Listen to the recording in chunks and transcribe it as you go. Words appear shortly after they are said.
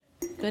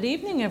Good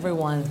evening,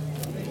 everyone.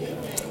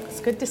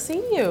 It's good to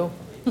see you.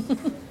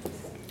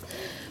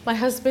 My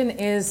husband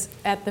is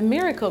at the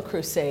Miracle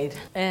Crusade,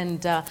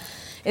 and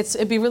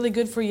it'd be really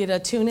good for you to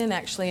tune in,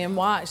 actually, and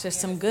watch. There's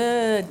some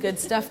good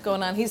stuff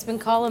going on. He's been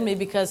calling me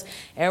because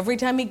every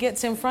time he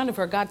gets in front of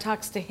her, God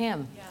talks to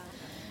him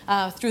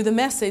through the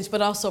message,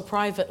 but also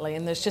privately.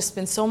 And there's just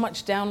been so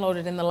much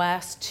downloaded in the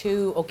last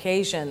 2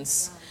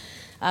 occasions.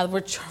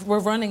 We're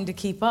running to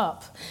keep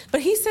up.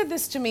 But he said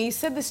this to me. He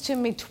said this to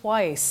me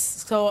twice,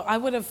 so I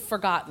would have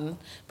forgotten.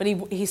 But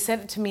he said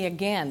it to me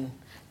again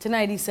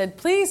tonight. He said,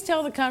 "Please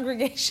tell the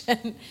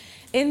congregation,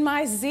 in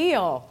my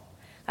zeal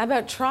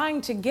about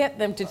trying to get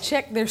them to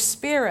check their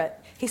spirit,"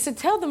 he said,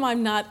 "tell them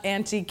I'm not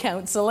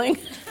anti-counseling."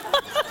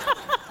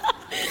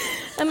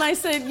 And I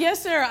said,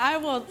 "Yes, sir. I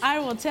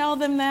will tell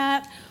them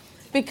that,"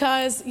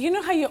 because you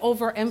know how you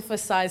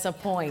overemphasize a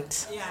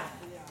point. Yeah.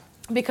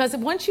 Because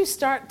once you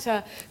start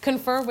to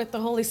confer with the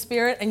Holy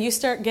Spirit and you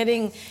start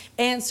getting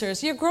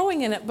answers, you're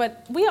growing in it.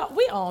 But we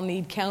all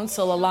need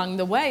counsel along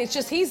the way. It's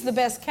just He's the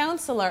best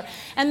counselor.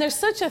 And there's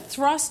such a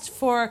thrust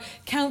for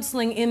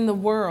counseling in the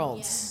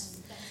world.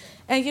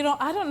 And you know,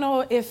 I don't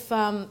know if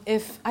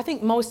I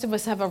think most of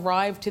us have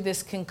arrived to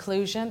this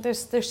conclusion.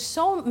 There's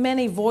so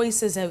many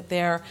voices out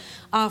there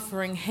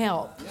offering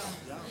help.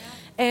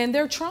 And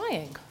they're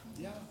trying.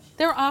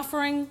 They're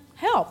offering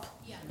help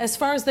as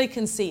far as they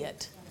can see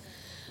it.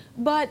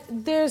 But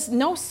there's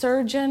no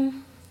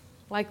surgeon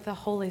like the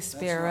Holy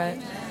Spirit.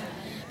 Right.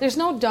 There's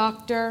no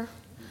doctor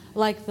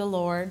like the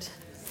Lord.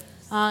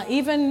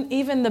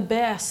 Even the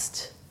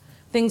best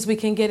things we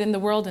can get in the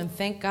world, and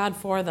thank God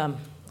for them.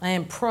 I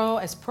am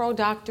as pro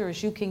doctor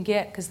as you can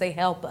get because they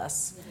help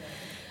us.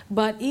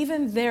 But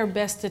even their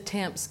best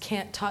attempts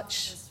can't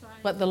touch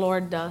what the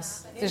Lord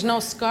does. There's no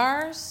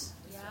scars.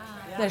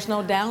 There's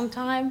no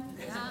downtime.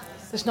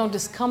 There's no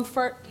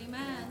discomfort,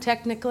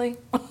 technically.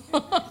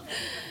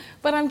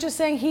 But I'm just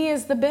saying He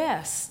is the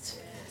best.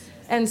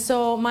 And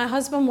so my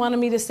husband wanted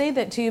me to say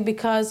that to you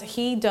because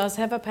he does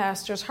have a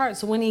pastor's heart.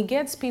 So when he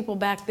gets people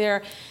back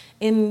there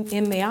in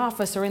the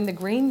office or in the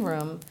green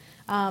room,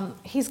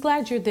 he's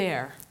glad you're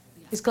there.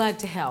 He's glad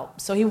to help.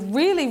 So he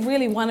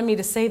really wanted me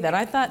to say that.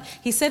 I thought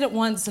he said it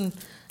once and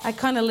I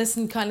kind of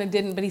listened, kind of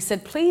didn't. But he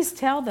said, "Please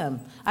tell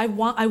them. I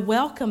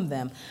welcome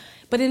them.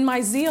 But in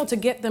my zeal to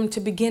get them to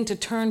begin to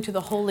turn to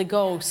the Holy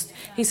Ghost,"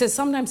 he says,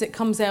 "sometimes it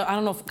comes out, I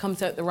don't know if it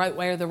comes out the right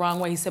way or the wrong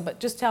way." He said, "but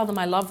just tell them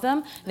I love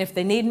them, and if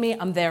they need me,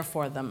 I'm there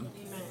for them."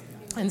 Amen.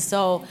 And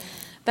so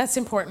that's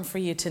important for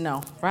you to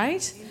know,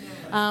 right?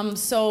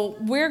 So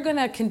we're going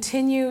to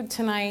continue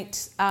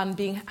tonight on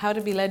how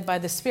to be led by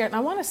the Spirit. And I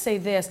want to say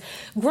this.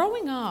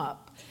 Growing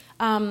up,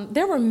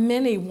 there were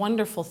many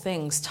wonderful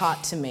things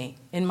taught to me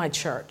in my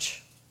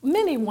church.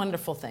 Many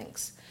wonderful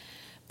things.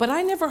 But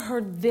I never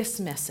heard this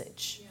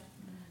message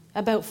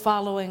about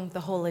following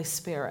the Holy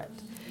Spirit,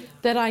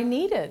 that I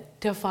needed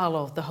to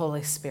follow the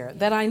Holy Spirit,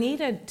 that I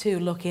needed to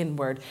look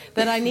inward,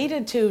 that I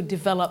needed to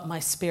develop my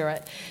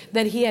spirit,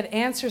 that He had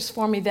answers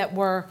for me that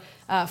were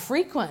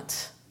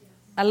frequent,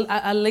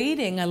 a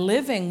leading, a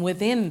living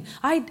within.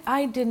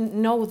 I didn't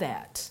know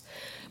that.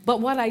 But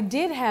what I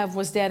did have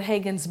was Dad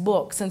Hagin's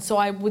books, and so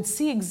I would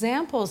see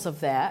examples of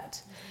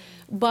that.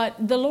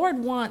 But the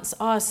Lord wants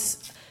us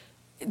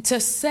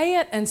to say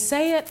it and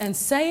say it and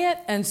say it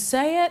and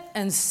say it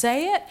and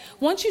say it.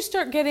 Once you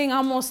start getting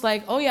almost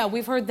like, "Oh yeah,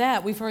 we've heard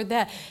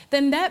that,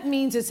 then that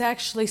means it's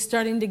actually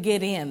starting to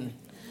get in.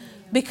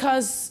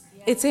 Because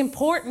it's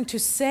important to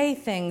say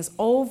things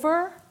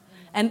over,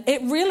 and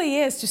it really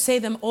is to say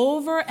them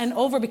over and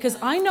over. Because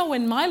I know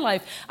in my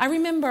life, I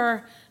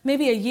remember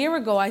maybe a year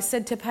ago, I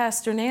said to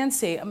Pastor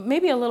Nancy,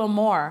 maybe a little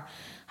more,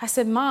 I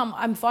said, "Mom,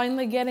 I'm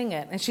finally getting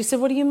it." And she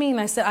said, "What do you mean?"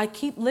 I said, "I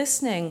keep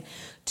listening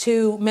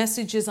to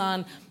messages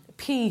on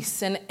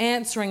peace and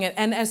answering it.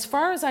 And as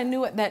far as I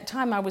knew at that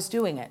time, I was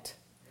doing it.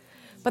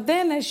 But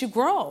then as you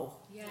grow,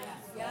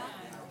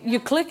 you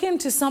click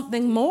into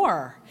something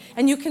more.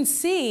 And you can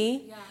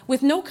see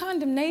with no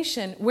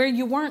condemnation where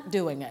you weren't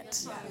doing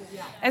it.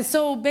 And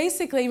so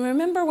basically,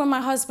 remember when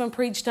my husband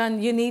preached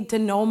on you need to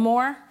know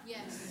more?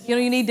 You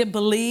know, you need to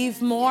believe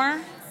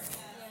more?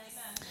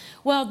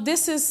 Well,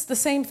 this is the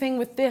same thing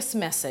with this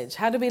message,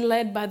 how to be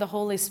led by the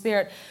Holy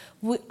Spirit.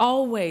 We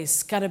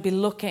always got to be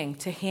looking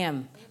to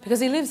Him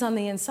because He lives on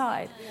the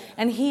inside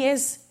and He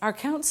is our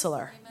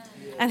counselor.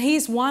 And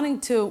He's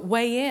wanting to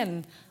weigh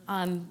in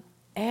on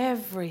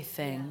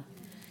everything.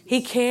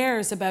 He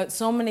cares about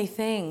so many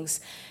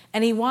things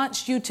and He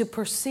wants you to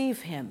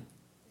perceive Him.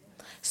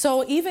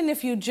 So even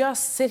if you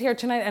just sit here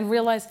tonight and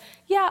realize,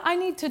 I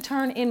need to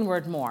turn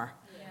inward more.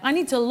 I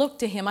need to look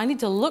to Him. I need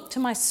to look to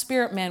my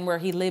spirit man where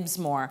He lives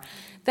more.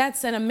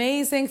 That's an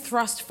amazing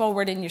thrust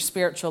forward in your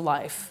spiritual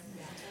life.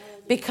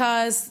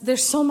 Because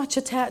there's so much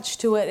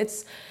attached to it.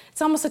 It's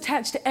almost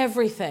attached to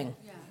everything.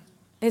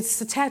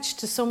 It's attached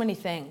to so many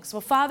things.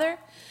 Well, Father,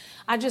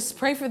 I just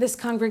pray for this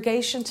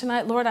congregation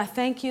tonight. Lord, I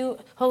thank you,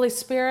 Holy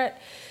Spirit.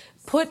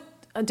 Put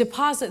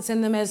deposits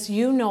in them as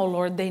you know,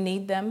 Lord, they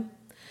need them.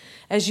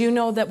 As you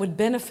know that would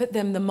benefit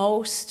them the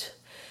most.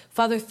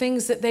 Father,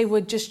 things that they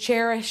would just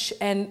cherish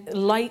and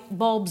light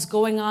bulbs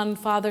going on,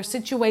 Father,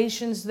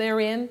 situations they're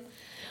in,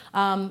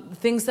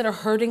 things that are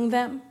hurting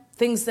them,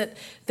 things that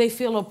they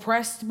feel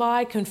oppressed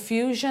by,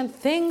 confusion,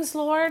 things,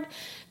 Lord,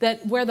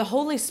 that where the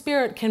Holy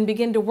Spirit can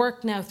begin to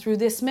work now through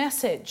this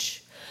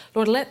message.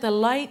 Lord, let the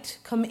light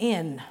come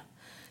in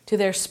to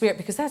their spirit,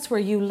 because that's where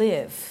you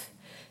live.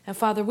 And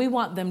Father, we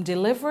want them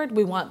delivered.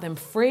 We want them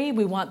free.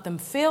 We want them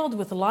filled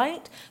with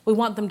light. We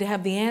want them to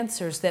have the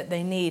answers that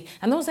they need.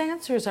 And those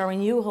answers are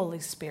in you, Holy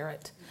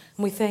Spirit.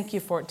 And we thank you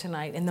for it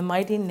tonight. In the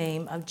mighty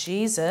name of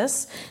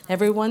Jesus,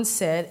 everyone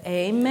said,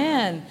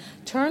 amen.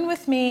 Turn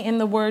with me in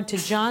the Word to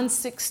John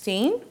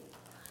 16.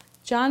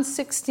 John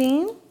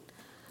 16.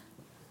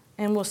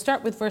 And we'll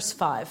start with verse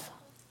 5.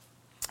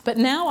 But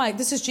now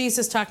this is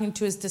Jesus talking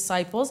to his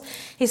disciples.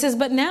 He says,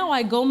 but now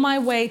I go my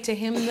way to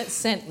him that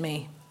sent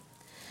me.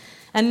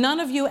 And none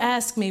of you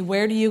ask me,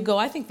 where do you go?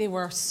 I think they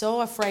were so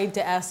afraid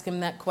to ask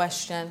him that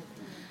question.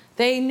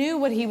 They knew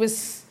what he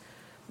was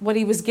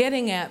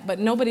getting at, but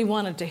nobody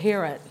wanted to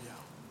hear it.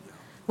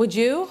 Would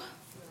you?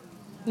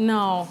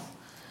 No.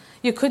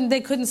 They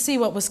couldn't see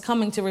what was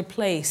coming to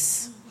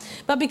replace.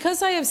 But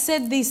because I have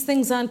said these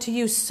things unto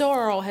you,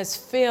 sorrow has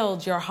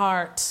filled your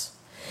heart.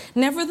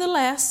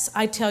 Nevertheless,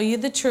 I tell you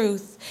the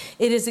truth.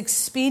 It is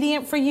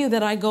expedient for you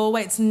that I go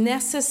away. It's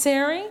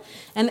necessary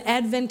and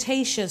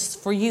advantageous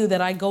for you that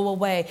I go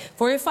away.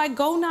 For if I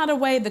go not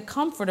away, the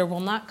Comforter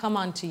will not come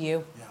unto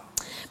you.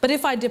 But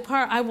if I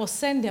depart, I will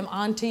send him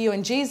unto you.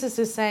 And Jesus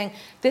is saying,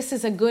 this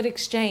is a good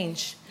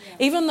exchange.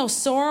 Even though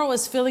sorrow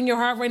is filling your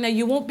heart right now,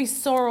 you won't be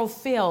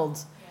sorrow-filled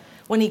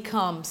when he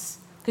comes,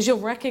 because you'll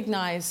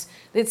recognize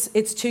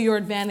it's to your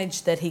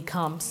advantage that he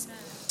comes.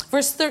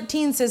 Verse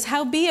 13 says,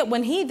 howbeit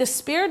when he, the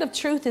Spirit of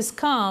truth, is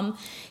come,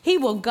 he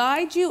will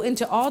guide you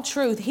into all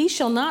truth. He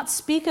shall not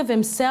speak of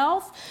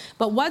himself,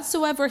 but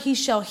whatsoever he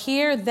shall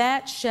hear,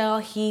 that shall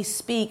he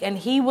speak. And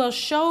he will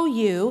show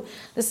you,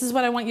 this is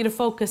what I want you to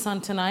focus on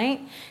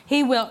tonight,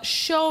 he will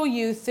show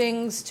you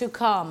things to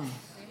come.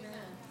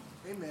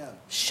 Amen.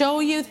 Show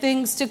you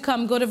things to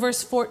come. Go to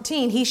verse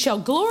 14. He shall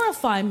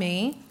glorify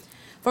me,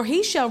 for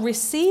he shall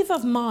receive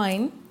of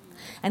mine,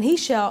 and he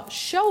shall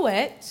show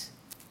it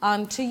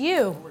unto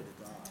you.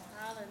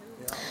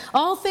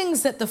 All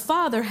things that the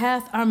Father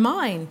hath are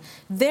mine.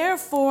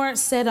 Therefore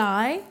said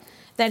I,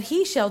 that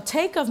he shall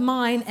take of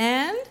mine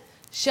and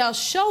shall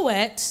show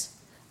it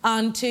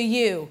unto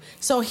you.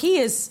 So he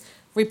is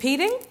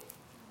repeating.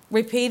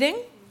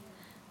 It's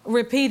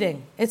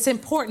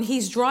important.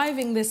 He's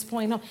driving this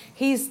point home.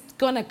 He's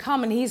going to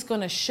come and he's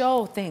going to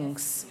show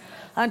things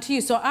unto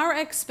you. So our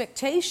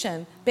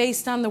expectation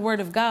based on the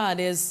Word of God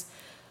is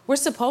we're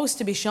supposed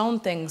to be shown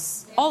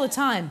things all the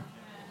time.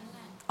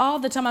 All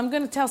the time. I'm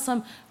going to tell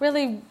some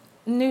really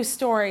new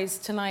stories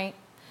tonight,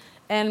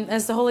 and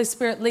as the Holy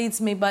Spirit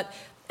leads me, but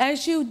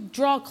as you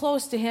draw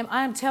close to him,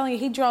 I am telling you,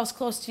 he draws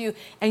close to you,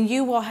 and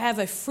you will have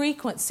a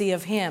frequency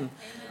of him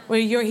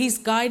where he's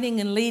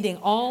guiding and leading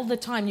all the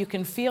time. You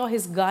can feel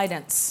his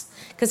guidance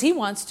because he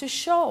wants to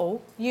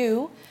show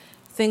you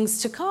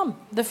things to come,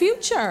 the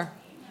future.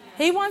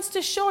 He wants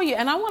to show you.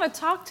 And I want to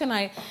talk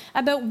tonight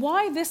about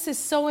why this is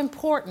so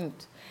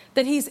important,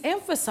 that he's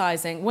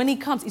emphasizing when he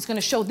comes, he's going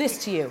to show this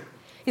to you.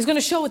 He's going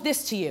to show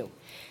this to you.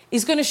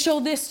 He's going to show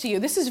this to you.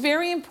 This is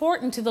very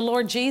important to the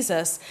Lord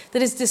Jesus,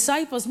 that his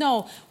disciples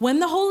know when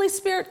the Holy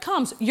Spirit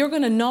comes, you're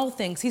going to know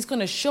things. He's going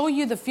to show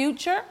you the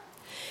future.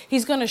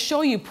 He's going to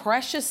show you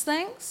precious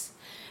things.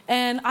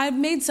 And I've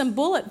made some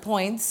bullet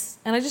points,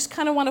 and I just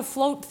kind of want to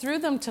float through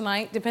them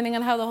tonight, depending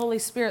on how the Holy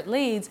Spirit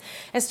leads,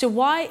 as to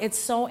why it's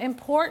so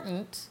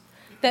important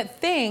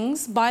that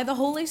things by the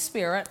Holy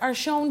Spirit are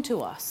shown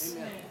to us.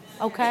 Amen.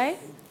 Okay?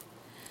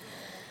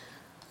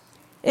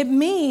 It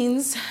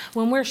means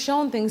when we're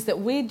shown things that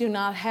we do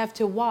not have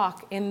to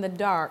walk in the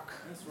dark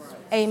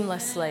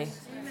aimlessly.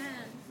 Amen.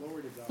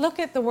 Look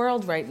at the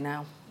world right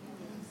now.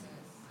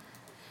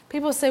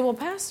 People say, well,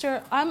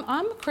 Pastor, I'm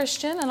a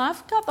Christian and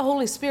I've got the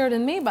Holy Spirit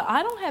in me, but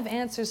I don't have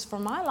answers for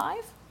my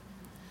life.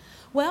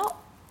 Well,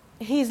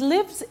 he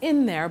lives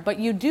in there, but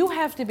you do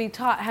have to be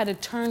taught how to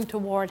turn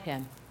toward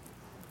him.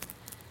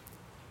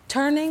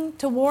 Turning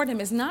toward him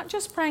is not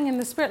just praying in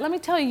the Spirit. Let me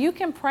tell you, you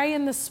can pray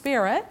in the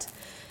Spirit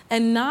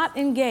and not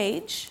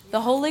engage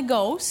the Holy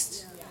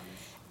Ghost,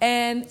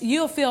 and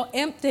you'll feel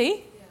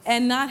empty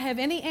and not have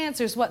any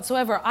answers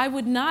whatsoever. I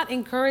would not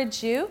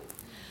encourage you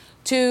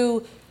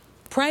to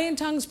pray in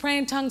tongues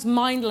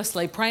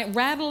mindlessly.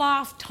 Rattle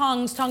off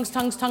tongues.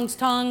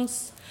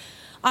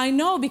 I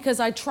know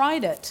because I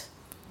tried it.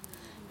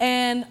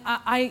 And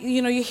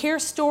you hear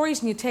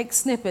stories and you take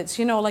snippets,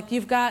 like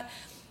you've got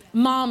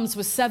moms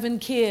with 7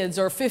 kids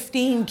or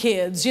 15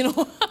 kids,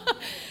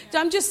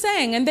 I'm just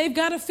saying, and they've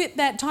got to fit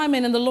that time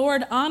in, and the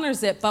Lord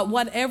honors it. But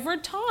whatever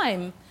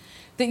time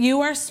that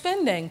you are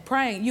spending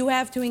praying, you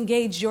have to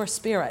engage your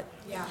spirit.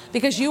 Yeah.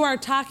 Because you are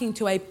talking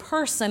to a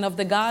person of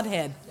the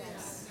Godhead.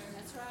 Yes.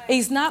 That's right.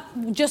 He's not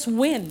just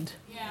wind.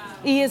 Yeah.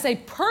 He is a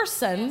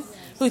person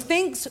who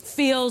thinks,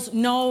 feels,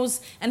 knows,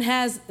 and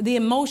has the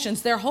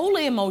emotions. They're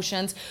holy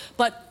emotions,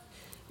 but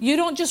You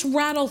don't just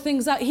rattle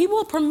things out. He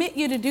will permit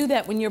you to do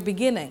that when you're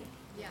beginning,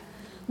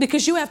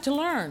 because you have to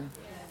learn.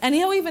 And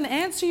he'll even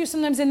answer you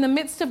sometimes in the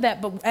midst of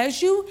that. But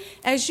as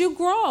you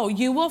grow,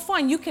 you will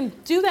find you can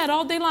do that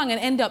all day long and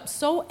end up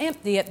so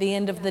empty at the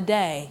end of the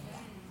day.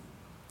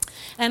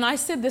 And I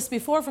said this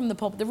before from the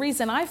pulpit. The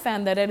reason I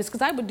found that out is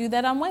because I would do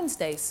that on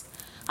Wednesdays.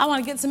 I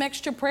want to get some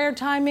extra prayer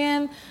time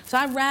in. So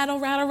I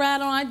rattle.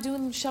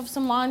 I'd shove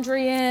some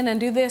laundry in and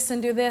do this and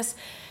do this.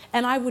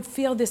 And I would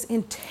feel this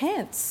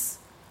intense,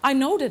 I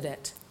noted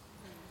it,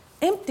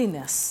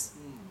 emptiness,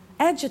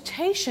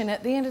 agitation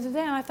at the end of the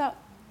day. And I thought,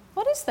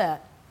 what is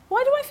that?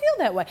 Why do I feel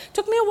that way? It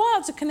took me a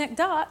while to connect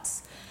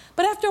dots.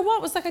 But after a while,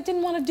 it was like I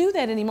didn't want to do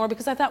that anymore,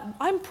 because I thought,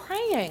 I'm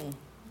praying.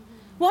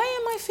 Why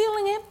am I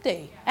feeling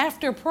empty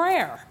after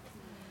prayer?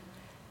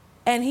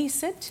 And he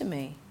said to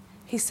me,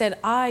 he said,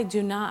 I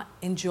do not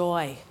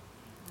enjoy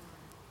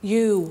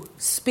you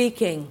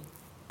speaking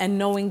and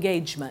no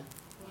engagement.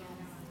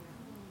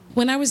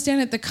 When I was down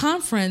at the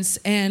conference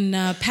and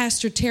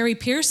Pastor Terry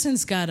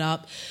Pearsons got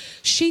up,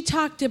 she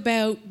talked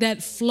about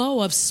that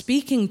flow of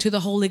speaking to the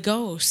Holy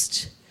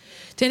Ghost.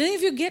 Did any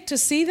of you get to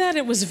see that?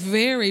 It was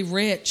very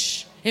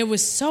rich. It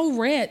was so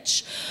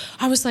rich.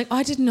 I was like, oh,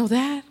 I didn't know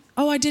that.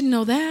 Oh, I didn't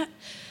know that.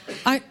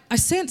 I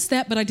sensed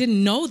that, but I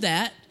didn't know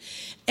that.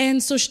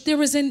 And so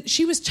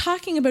she was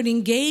talking about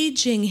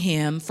engaging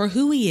him for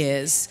who he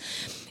is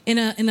in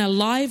a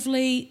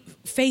lively,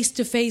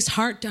 face-to-face,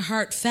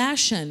 heart-to-heart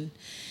fashion.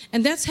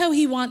 And that's how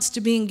he wants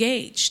to be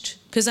engaged.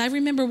 Because I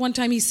remember one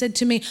time he said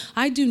to me,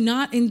 I do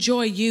not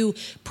enjoy you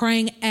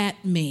praying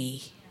at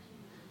me.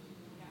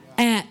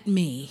 At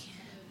me.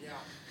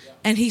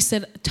 And he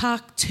said,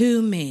 talk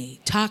to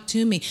me. Talk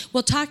to me.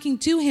 Well, talking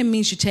to him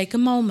means you take a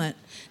moment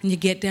and you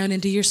get down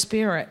into your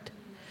spirit.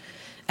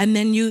 And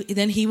then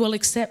he will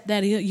accept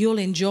that. You'll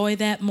enjoy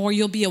that more.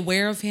 You'll be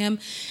aware of him.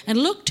 And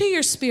look to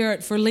your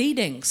spirit for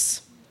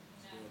leadings.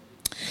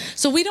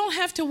 So we don't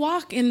have to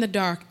walk in the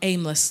dark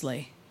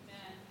aimlessly.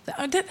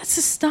 That's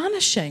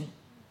astonishing.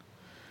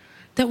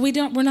 That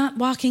we're not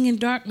walking in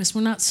darkness.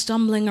 We're not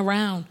stumbling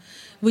around.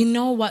 We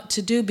know what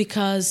to do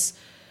because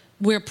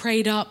we're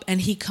prayed up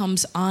and he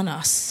comes on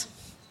us.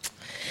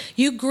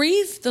 You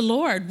grieve the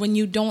Lord when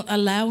you don't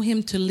allow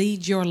him to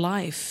lead your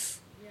life.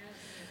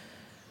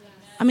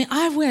 I mean,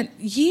 I went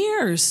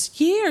years.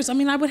 I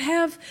mean, I would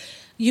have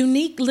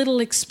unique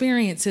little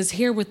experiences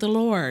here with the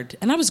Lord.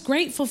 And I was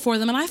grateful for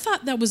them. And I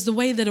thought that was the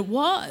way that it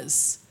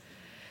was.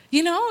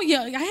 You know,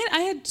 yeah,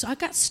 I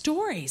got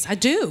stories. I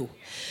do.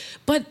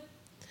 But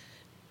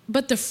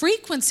the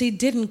frequency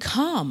didn't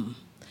come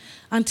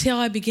until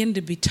I began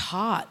to be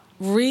taught,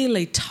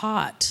 really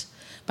taught,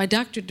 by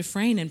Dr.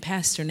 Dufresne and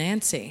Pastor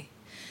Nancy.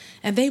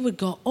 And they would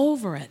go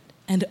over it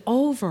and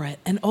over it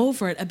and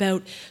over it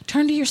about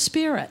turn to your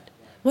spirit.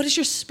 What is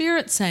your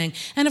spirit saying?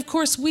 And of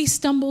course, we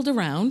stumbled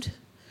around.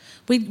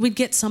 We'd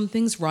get some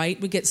things right,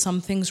 we'd get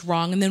some things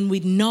wrong, and then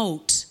we'd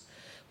note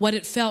what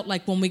it felt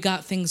like when we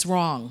got things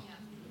wrong.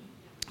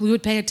 We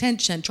would pay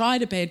attention, try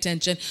to pay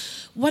attention.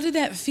 What did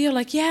that feel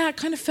like? Yeah, it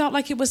kind of felt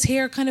like it was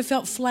here, kind of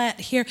felt flat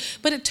here.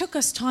 But it took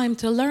us time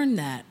to learn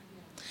that.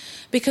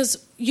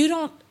 Because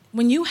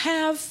when you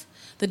have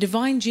the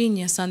divine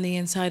genius on the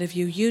inside of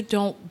you, you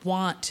don't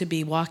want to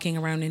be walking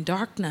around in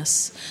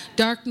darkness.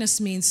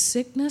 Darkness means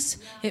sickness.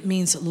 It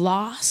means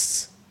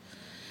loss.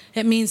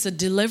 It means the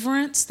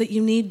deliverance that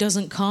you need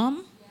doesn't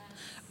come.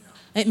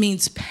 It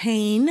means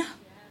pain.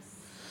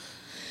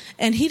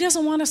 And he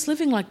doesn't want us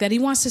living like that. He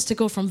wants us to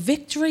go from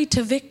victory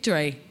to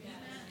victory.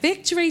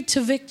 Victory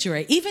to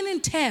victory. Even in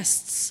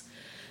tests.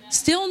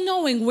 Still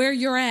knowing where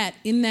you're at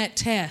in that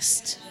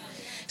test.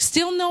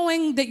 Still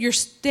knowing that you're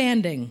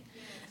standing.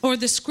 Or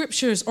the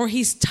scriptures, or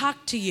he's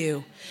talked to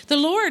you. The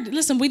Lord,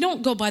 listen, we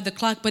don't go by the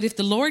clock, but if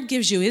the Lord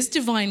gives you his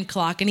divine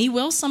clock, and he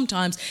will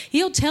sometimes,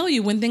 he'll tell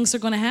you when things are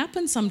going to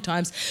happen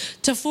sometimes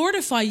to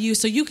fortify you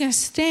so you can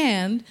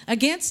stand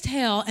against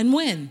hell and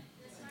win.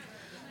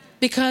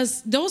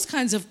 Because those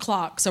kinds of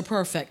clocks are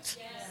perfect.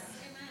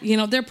 You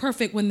know, they're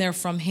perfect when they're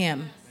from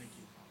him.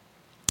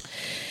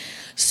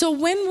 So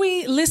when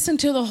we listen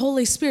to the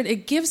Holy Spirit,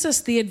 it gives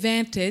us the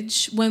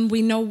advantage when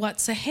we know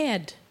what's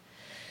ahead.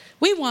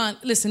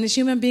 Listen, as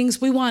human beings,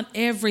 we want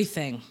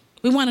everything.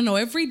 We want to know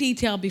every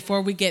detail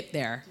before we get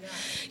there.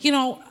 You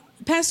know,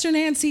 Pastor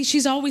Nancy,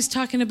 she's always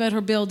talking about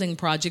her building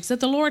projects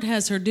that the Lord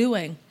has her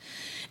doing.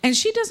 And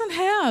she doesn't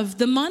have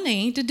the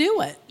money to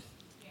do it.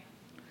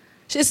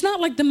 It's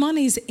not like the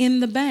money's in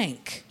the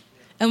bank.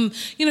 You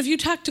know, if you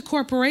talk to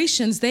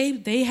corporations,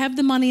 they have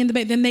the money in the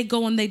bank, then they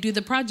go and they do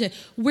the project.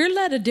 We're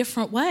led a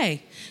different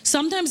way.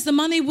 Sometimes the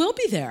money will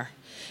be there.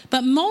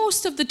 But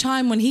most of the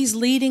time when he's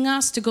leading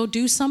us to go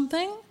do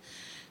something,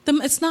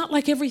 it's not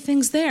like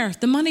everything's there.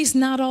 The money's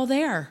not all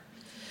there.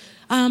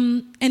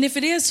 And if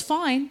it is,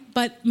 fine,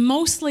 but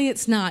mostly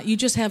it's not. You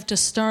just have to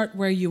start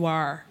where you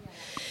are.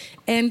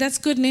 And that's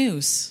good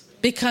news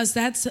because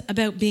that's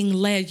about being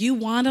led. You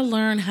want to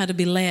learn how to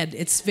be led.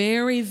 It's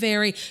very,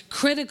 very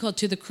critical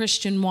to the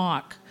Christian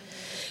walk.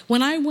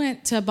 When I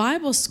went to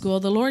Bible school,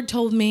 the Lord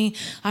told me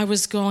I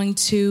was going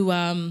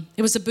to,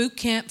 it was a boot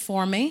camp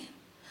for me.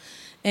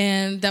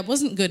 And that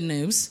wasn't good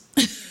news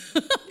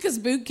because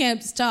boot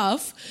camp's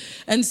tough.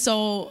 And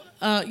so,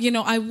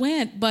 I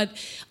went, but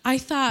I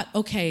thought,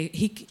 okay,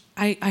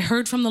 I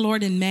heard from the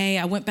Lord in May.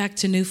 I went back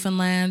to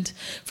Newfoundland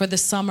for the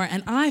summer,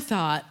 and I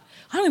thought,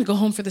 I'm going to go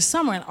home for the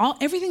summer, and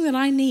everything that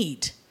I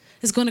need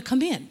is going to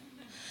come in.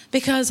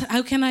 Because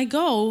how can I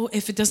go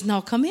if it doesn't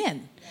all come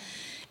in?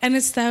 And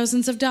it's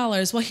thousands of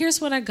dollars. Well, here's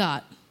what I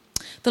got.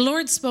 The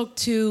Lord spoke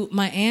to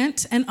my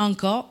aunt and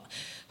uncle,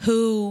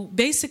 who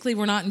basically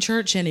were not in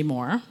church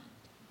anymore.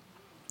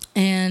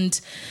 And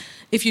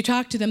if you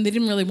talk to them, they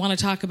didn't really want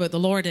to talk about the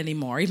Lord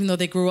anymore, even though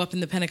they grew up in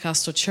the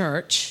Pentecostal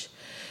church.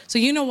 So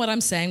you know what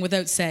I'm saying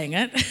without saying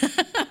it.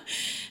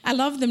 I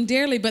love them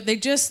dearly, but they're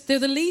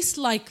the least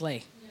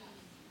likely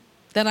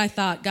that I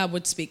thought God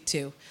would speak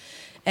to,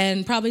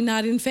 and probably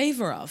not in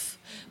favor of.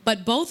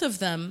 But both of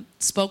them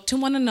spoke to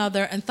one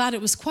another and thought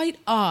it was quite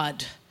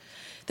odd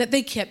that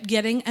they kept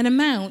getting an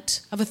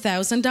amount of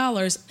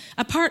 $1,000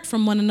 apart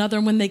from one another.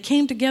 And when they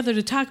came together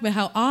to talk about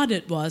how odd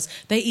it was,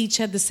 they each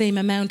had the same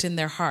amount in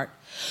their heart.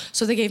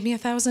 So they gave me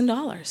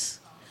 $1,000,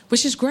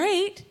 which is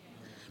great,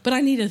 but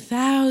I needed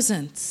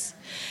thousands.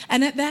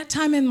 And at that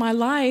time in my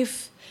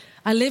life,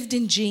 I lived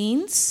in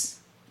jeans,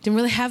 didn't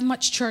really have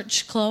much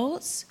church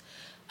clothes.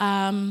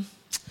 I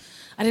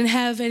didn't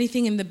have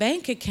anything in the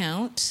bank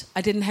account.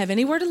 I didn't have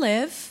anywhere to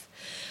live.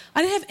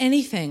 I didn't have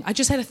anything. I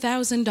just had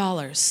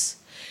 $1,000.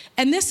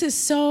 And this is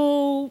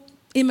so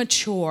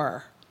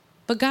immature.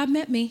 But God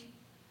met me.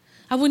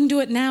 I wouldn't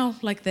do it now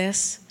like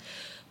this.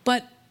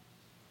 But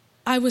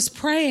I was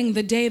praying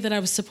the day that I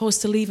was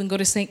supposed to leave and go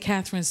to St.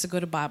 Catherine's to go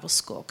to Bible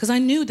school. Because I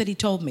knew that he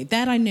told me.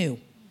 That I knew.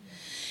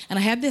 And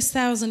I had this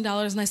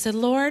 $1,000, and I said,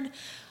 Lord,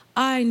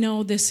 I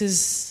know this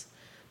is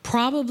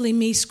probably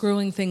me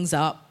screwing things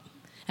up.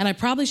 And I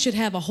probably should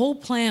have a whole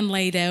plan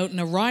laid out and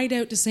a ride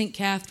out to St.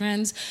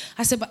 Catherine's.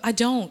 I said, but I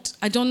don't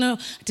know.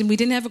 We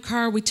didn't have a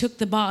car. We took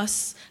the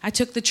bus. I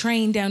took the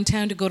train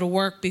downtown to go to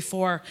work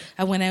before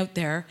I went out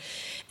there.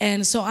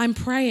 And so I'm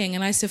praying,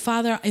 and I said,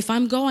 Father, if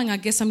I'm going, I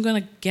guess I'm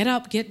going to get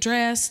up, get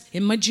dressed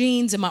in my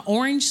jeans and my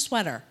orange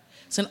sweater.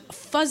 It's a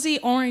fuzzy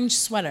orange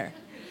sweater.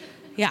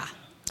 Yeah.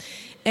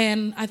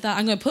 And I thought,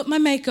 I'm going to put my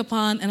makeup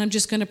on, and I'm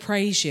just going to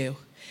praise you.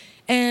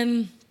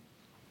 And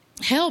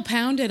hell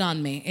pounded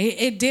on me.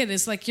 It did.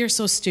 It's like, you're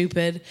so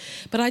stupid.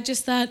 But I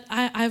just thought,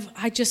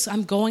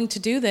 I'm going to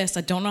do this.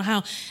 I don't know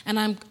how.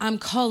 And I'm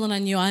calling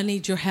on you. I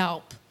need your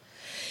help.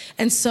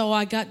 And so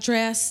I got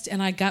dressed,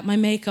 and I got my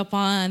makeup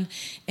on,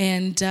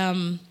 and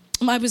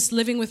I was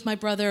living with my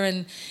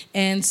brother,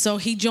 and so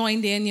he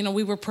joined in.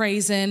 We were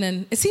praising,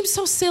 and it seemed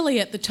so silly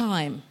at the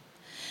time.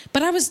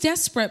 But I was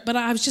desperate, but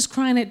I was just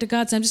crying out to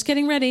God, saying, I'm just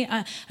getting ready.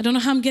 I don't know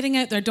how I'm getting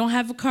out there. I don't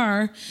have a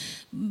car,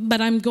 but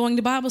I'm going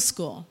to Bible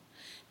school.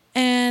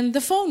 And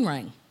the phone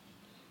rang.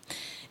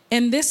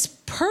 And this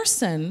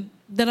person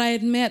that I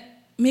had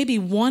met maybe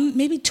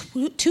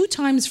two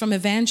times from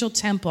Evangel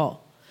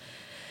Temple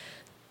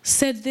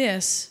said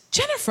this,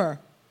 Jennifer,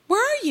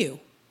 where are you?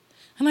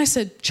 And I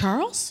said,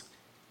 Charles?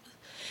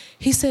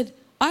 He said,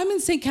 I'm in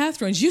St.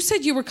 Catherine's. You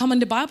said you were coming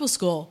to Bible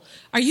school.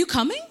 Are you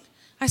coming?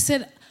 I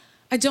said,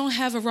 I don't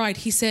have a ride.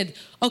 He said,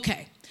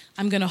 okay,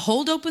 I'm going to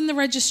hold open the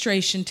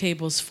registration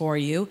tables for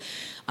you.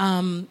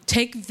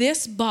 Take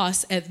this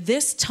bus at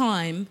this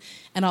time,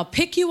 and I'll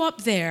pick you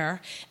up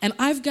there. And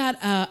I've got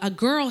a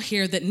girl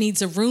here that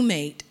needs a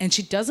roommate, and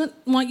she doesn't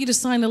want you to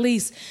sign a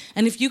lease.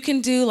 And if you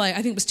can do, I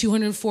think it was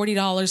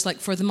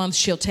 $240, for the month,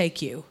 she'll take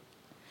you.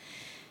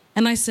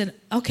 And I said,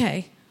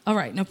 okay, all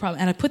right, no problem.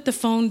 And I put the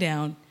phone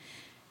down,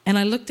 and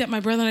I looked at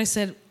my brother, and I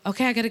said,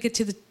 okay, I got to get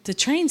to the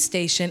train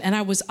station. And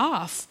I was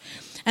off.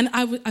 And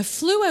I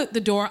flew out the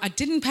door. I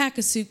didn't pack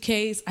a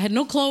suitcase. I had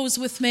no clothes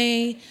with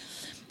me.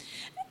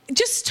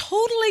 Just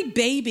totally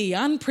baby,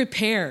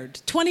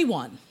 unprepared,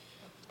 21.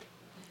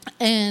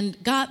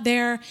 And got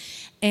there,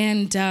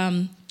 and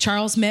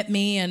Charles met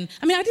me. And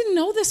I didn't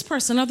know this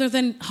person other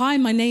than, hi,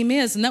 my name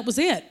is, and that was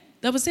it.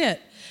 That was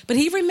it. But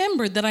he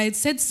remembered that I had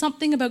said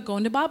something about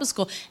going to Bible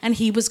school, and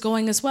he was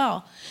going as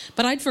well.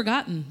 But I'd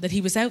forgotten that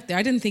he was out there.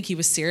 I didn't think he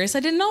was serious. I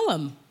didn't know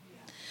him.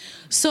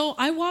 So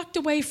I walked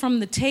away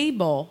from the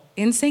table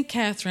in St.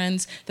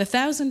 Catherine's. The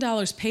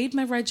 $1,000 paid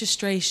my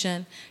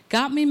registration,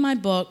 got me my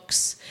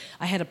books.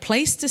 I had a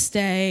place to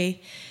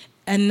stay.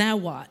 And now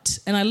what?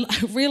 And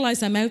I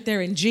realized I'm out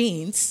there in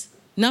jeans,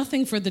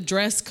 nothing for the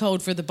dress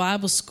code for the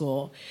Bible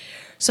school.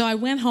 So I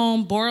went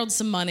home, borrowed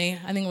some money,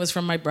 I think it was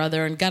from my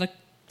brother, and got a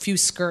few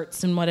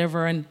skirts and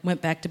whatever, and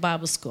went back to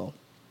Bible school.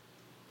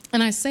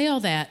 And I say all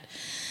that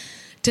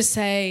to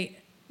say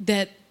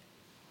that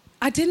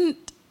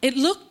it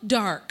looked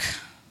dark,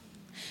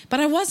 but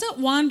I wasn't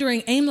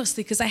wandering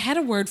aimlessly because I had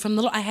a word from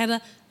the Lord. I had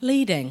a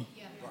leading.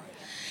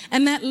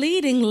 And that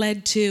leading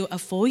led to a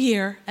full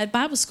year at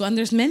Bible school. And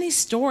there's many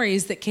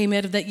stories that came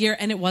out of that year,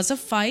 and it was a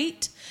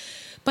fight,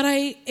 but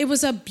it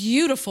was a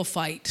beautiful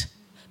fight.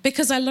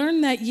 Because I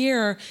learned that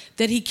year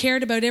that he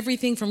cared about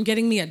everything from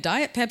getting me a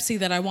Diet Pepsi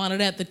that I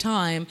wanted at the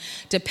time,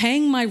 to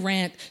paying my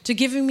rent, to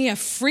giving me a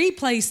free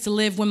place to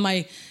live when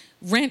my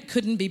rent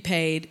couldn't be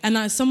paid. And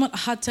I'll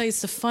tell you,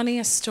 it's the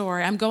funniest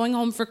story. I'm going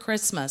home for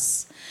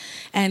Christmas,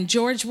 and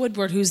George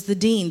Woodward, who's the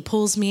dean,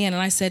 pulls me in,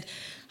 and I said,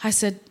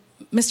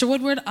 Mr.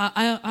 Woodward,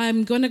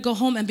 I'm going to go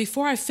home, and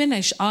before I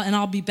finish,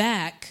 I'll be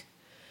back.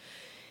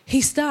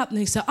 He stopped and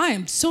he said, I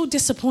am so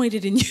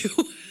disappointed in you.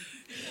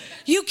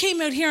 You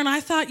came out here and I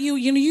thought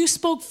you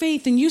spoke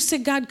faith and you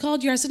said God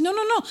called you. I said, no,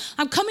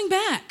 I'm coming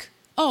back.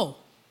 Oh,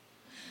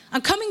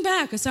 I'm coming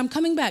back. I said, I'm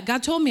coming back.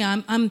 God told me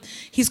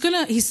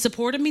he's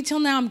supported me till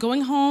now. I'm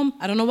going home.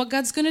 I don't know what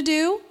God's going to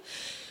do,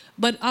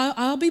 but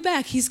I'll be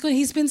back. He's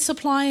been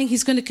supplying.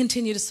 He's going to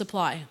continue to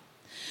supply.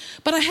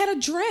 But I had a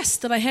dress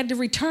that I had to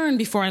return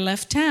before I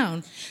left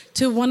town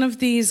to one of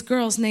these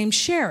girls named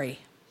Sherry.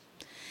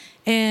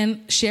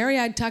 And Sherry,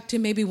 I'd talked to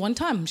maybe one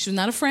time. She was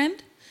not a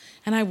friend.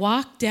 And I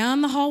walked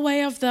down the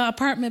hallway of the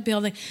apartment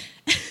building.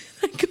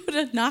 I go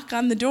to knock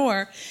on the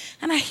door,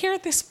 and I hear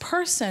this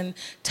person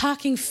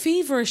talking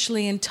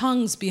feverishly in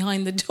tongues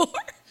behind the door.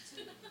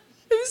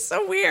 It was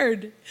so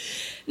weird.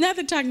 Not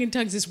that talking in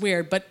tongues is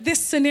weird, but this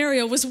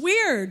scenario was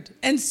weird.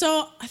 And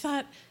so I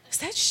thought, is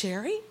that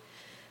Sherry?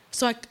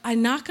 So I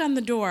knock on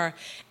the door,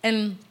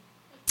 and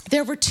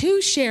there were two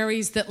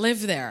Sherrys that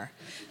lived there.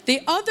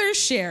 The other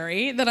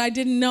Sherry that I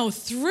didn't know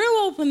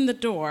threw open the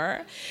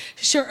door.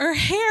 Her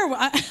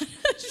hair,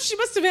 she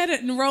must have had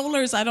it in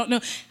rollers, I don't know.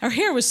 Her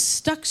hair was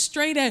stuck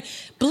straight out,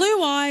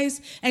 blue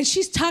eyes, and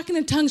she's talking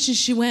in tongues, and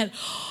she went,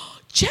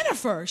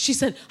 Jennifer, she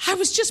said, I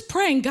was just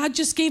praying. God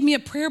just gave me a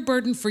prayer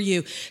burden for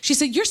you. She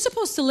said, you're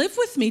supposed to live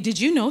with me. Did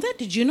you know that?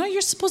 Did you know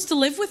you're supposed to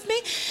live with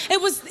me?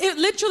 It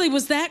literally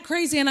was that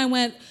crazy, and I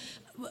went...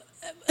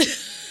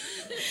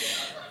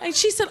 And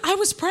she said, I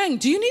was praying,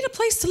 do you need a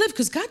place to live?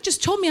 Because God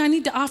just told me I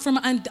need to offer him.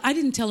 I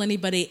didn't tell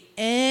anybody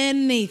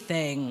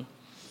anything.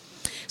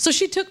 So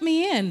she took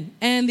me in,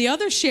 and the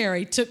other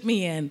Sherry took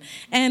me in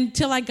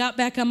until I got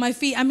back on my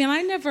feet. I mean,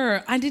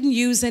 I didn't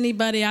use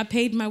anybody. I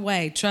paid my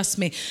way, trust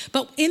me.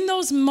 But in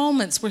those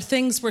moments where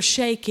things were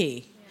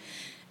shaky,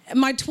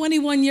 my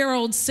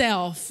 21-year-old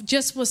self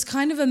just was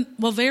kind of,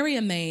 very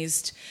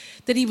amazed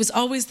that he was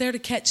always there to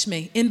catch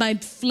me in my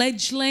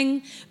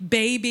fledgling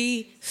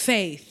baby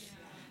faith.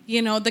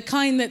 You know, the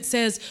kind that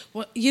says,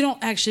 well, you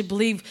don't actually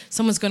believe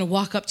someone's going to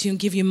walk up to you and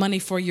give you money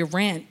for your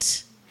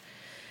rent.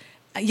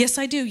 Yes,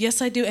 I do.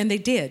 Yes, I do. And they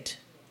did.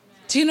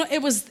 Do you know,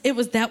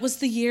 that was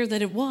the year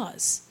that it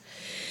was.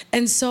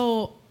 And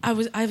so I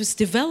was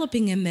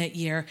developing in that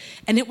year,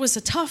 and it was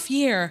a tough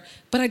year,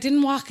 but I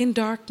didn't walk in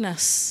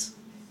darkness.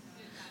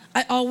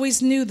 I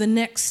always knew the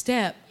next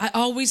step. I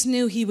always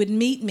knew he would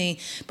meet me.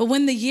 But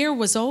when the year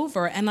was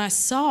over and I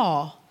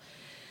saw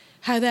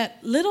how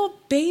that little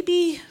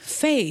baby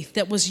faith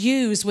that was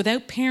used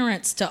without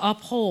parents to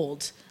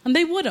uphold, and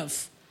they would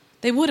have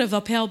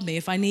upheld me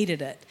if I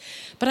needed it.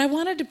 But I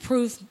wanted to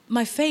prove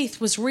my faith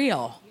was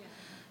real,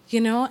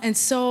 you know? And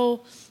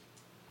so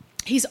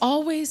he's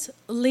always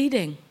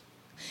leading.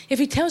 If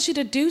he tells you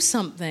to do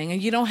something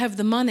and you don't have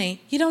the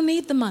money, you don't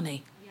need the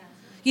money.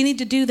 You need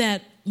to do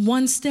that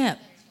one step.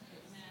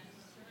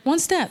 One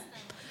step.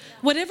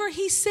 Whatever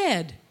he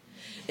said.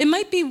 It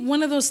might be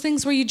one of those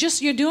things where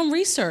you're doing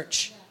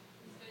research.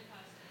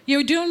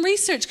 You're doing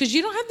research because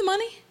you don't have the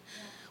money.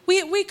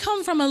 We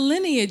come from a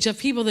lineage of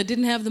people that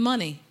didn't have the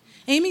money.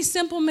 Amy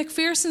Semple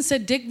McPherson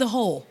said, dig the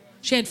hole.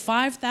 She had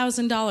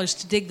 $5,000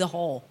 to dig the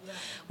hole.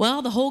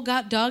 Well, the hole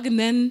got dug, and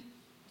then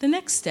the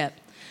next step.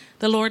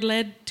 The Lord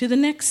led to the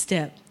next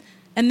step.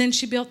 And then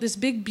she built this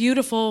big,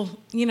 beautiful,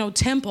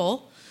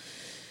 temple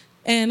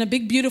and a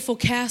big, beautiful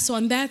castle,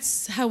 and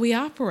that's how we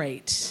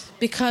operate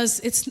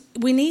because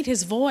we need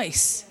his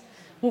voice.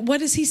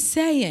 What is he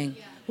saying?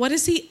 What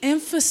is he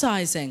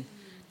emphasizing?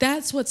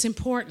 That's what's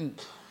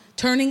important.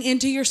 Turning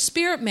into your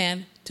spirit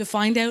man to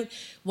find out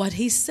what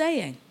he's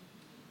saying.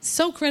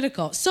 So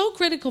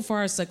critical for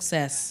our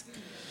success.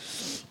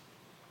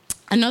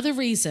 Another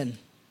reason,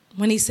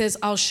 when he says,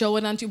 I'll show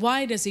it unto you,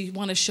 why does he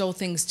want to show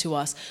things to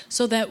us?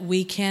 So that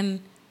we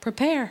can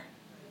prepare.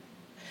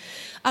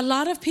 A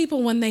lot of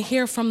people, when they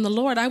hear from the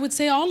Lord, I would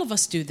say all of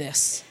us do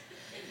this.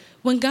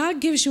 When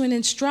God gives you an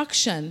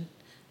instruction,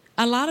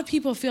 a lot of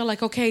people feel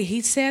like, okay,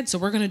 he said, so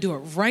we're going to do it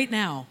right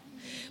now.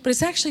 But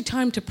it's actually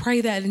time to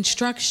pray that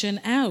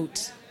instruction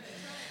out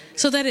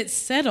so that it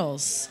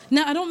settles.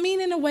 Now, I don't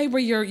mean in a way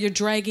where you're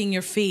dragging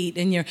your feet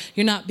and you're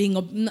not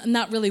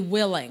really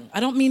willing. I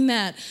don't mean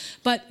that.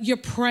 But you're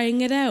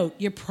praying it out.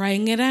 You're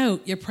praying it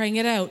out. You're praying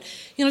it out.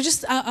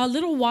 Just a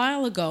little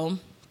while ago,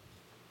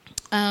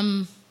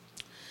 I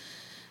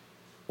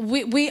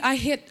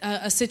hit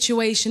a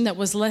situation that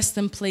was less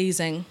than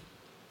pleasing.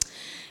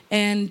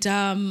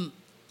 And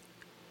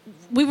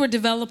we were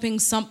developing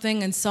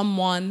something and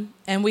someone,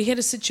 and we hit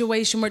a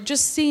situation where it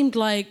just seemed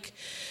like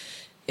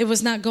it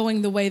was not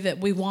going the way that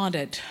we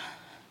wanted.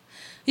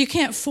 You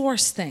can't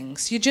force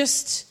things. You're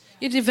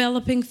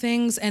developing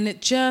things, and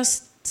it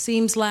just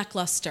seems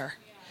lackluster.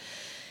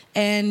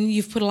 And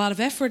you've put a lot of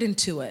effort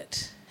into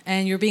it,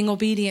 and you're being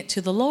obedient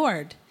to the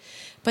Lord.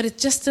 But it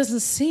just doesn't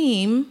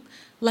seem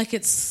like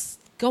it's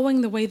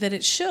going the way that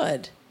it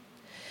should.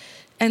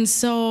 And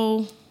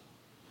so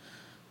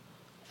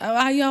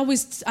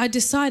I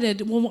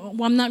decided, well,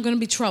 I'm not going to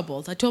be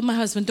troubled. I told my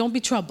husband, don't be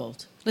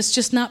troubled. Let's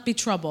just not be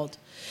troubled.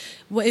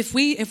 Well, if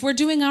we're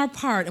doing our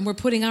part and we're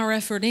putting our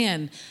effort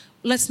in,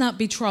 let's not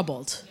be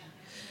troubled.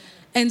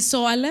 And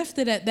so I left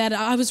it at that.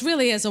 I was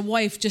really, as a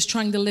wife, just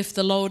trying to lift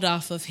the load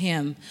off of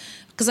him,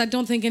 because I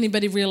don't think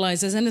anybody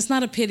realizes, and it's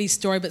not a pity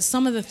story, but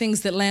some of the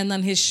things that land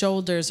on his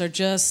shoulders are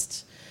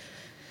just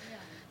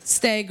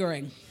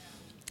staggering.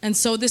 And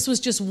so this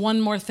was just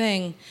one more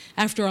thing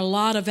after a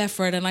lot of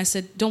effort. And I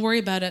said, don't worry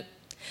about it.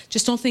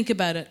 Just don't think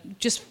about it.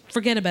 Just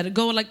forget about it.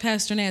 Go like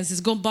Pastor Nan says,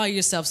 go buy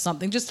yourself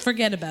something. Just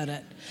forget about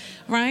it,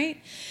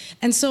 right?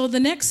 And so the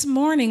next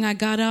morning I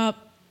got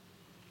up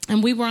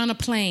and we were on a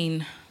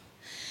plane.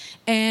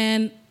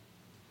 And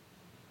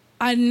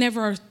I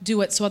never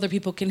do it so other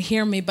people can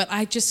hear me, but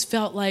I just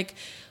felt like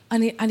I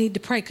need to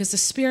pray, because the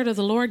Spirit of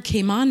the Lord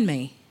came on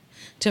me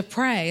to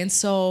pray. And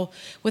so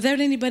without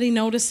anybody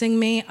noticing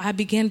me, I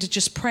began to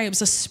just pray. It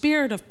was a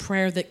spirit of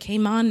prayer that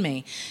came on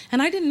me.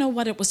 And I didn't know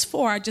what it was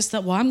for. I just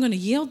thought, well, I'm going to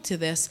yield to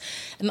this.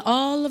 And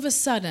all of a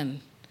sudden,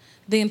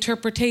 the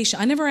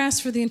interpretation, I never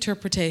asked for the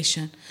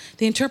interpretation.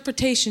 The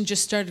interpretation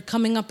just started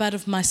coming up out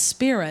of my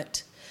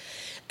spirit.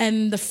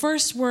 And the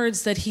first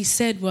words that he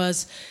said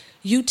was,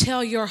 you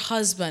tell your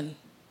husband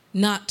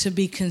not to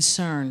be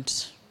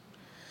concerned,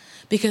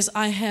 because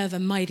I have a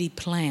mighty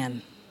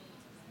plan.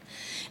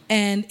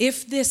 And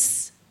if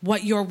this,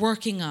 what you're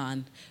working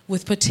on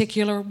with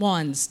particular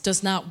ones,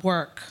 does not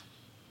work,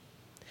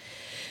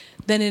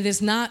 then it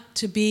is not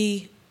to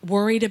be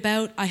worried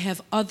about. I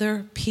have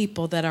other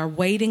people that are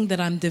waiting that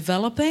I'm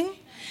developing,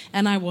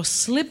 and I will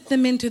slip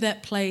them into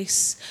that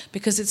place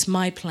because it's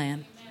my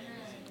plan.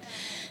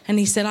 And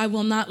he said, I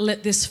will not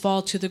let this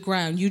fall to the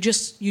ground.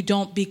 You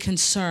don't be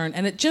concerned.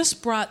 And it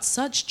just brought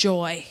such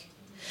joy.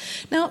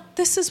 Now,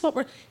 this is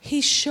what he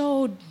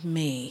showed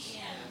me.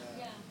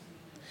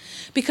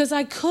 Because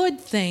I could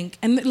think,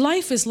 and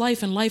life is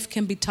life, and life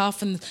can be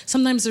tough, and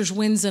sometimes there's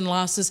wins and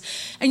losses,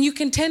 and you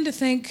can tend to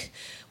think,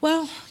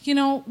 well,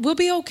 we'll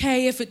be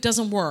okay if it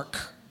doesn't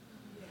work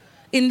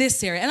in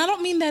this area. And I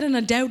don't mean that in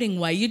a doubting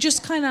way. You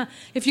just kind of,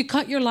 if you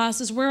cut your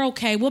losses, we're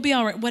okay, we'll be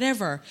all right,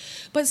 whatever.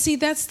 But see,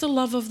 that's the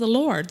love of the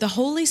Lord. The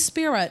Holy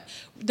Spirit,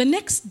 the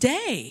next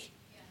day,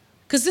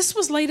 because this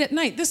was late at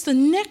night, the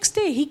next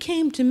day he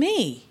came to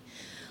me.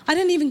 I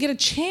didn't even get a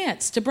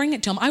chance to bring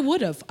it to him. I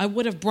would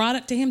have brought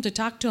it to him to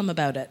talk to him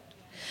about it.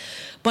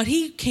 But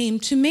he came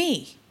to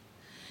me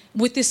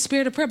with this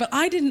spirit of prayer. But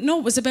I didn't know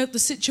it was about the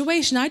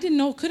situation. I didn't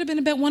know it could have been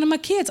about one of my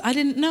kids. I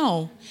didn't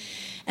know.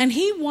 And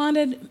he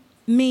wanted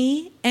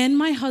me and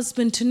my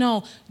husband to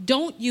know,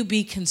 don't you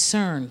be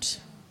concerned.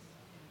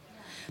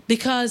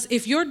 Because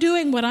if you're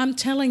doing what I'm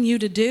telling you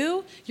to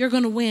do, you're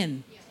going to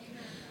win.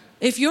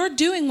 If you're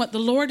doing what the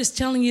Lord is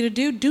telling you to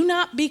do, do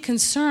not be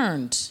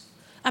concerned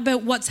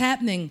about what's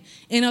happening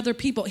in other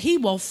people. He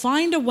will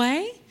find a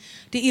way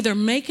to either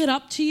make it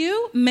up to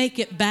you, make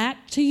it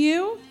back to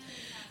you.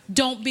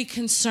 Don't be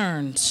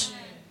concerned.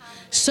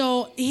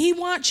 So he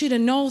wants you to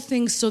know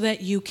things so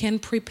that you can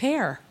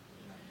prepare.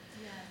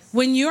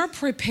 When you're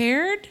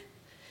prepared,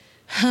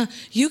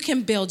 you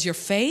can build your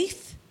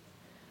faith.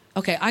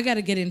 Okay, I got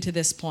to get into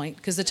this point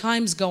because the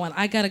time's going.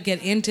 I got to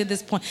get into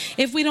this point.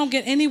 If we don't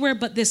get anywhere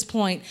but this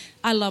point,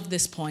 I love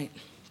this point.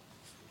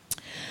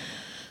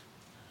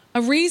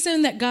 A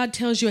reason that God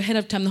tells you ahead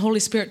of time, the Holy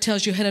Spirit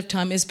tells you ahead of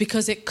time, is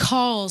because it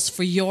calls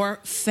for your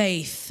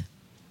faith.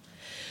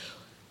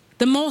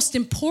 The most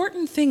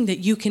important thing that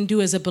you can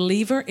do as a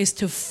believer is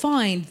to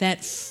find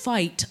that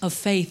fight of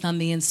faith on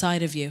the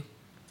inside of you.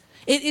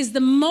 It is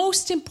the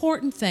most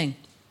important thing.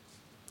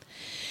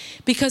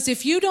 Because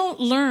if you don't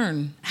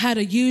learn how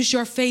to use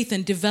your faith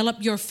and develop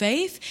your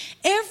faith,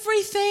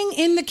 everything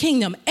in the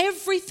kingdom,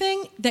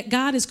 everything that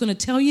God is going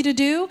to tell you to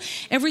do,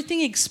 everything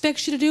He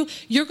expects you to do,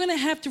 you're going to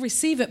have to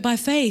receive it by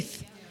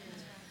faith.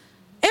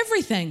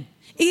 Everything.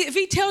 If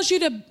He tells you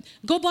to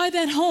go buy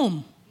that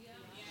home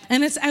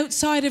and it's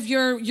outside of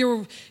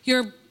your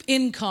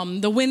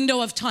income, the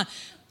window of time,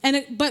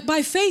 but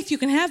by faith you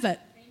can have it.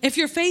 If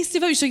your faith's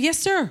devoted, you say, yes,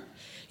 sir.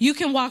 You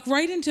can walk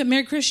right into it.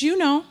 Mary Chris, you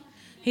know.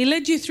 He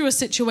led you through a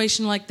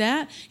situation like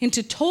that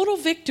into total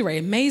victory.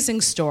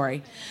 Amazing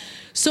story.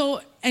 So,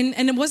 and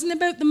it wasn't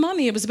about the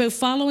money. It was about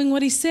following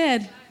what He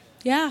said.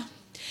 Yeah.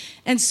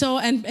 And so,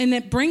 and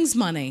it brings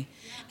money.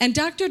 And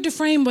Dr.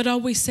 Dufresne would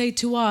always say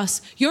to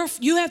us,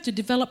 you have to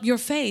develop your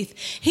faith.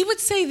 He would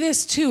say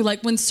this too,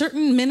 like when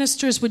certain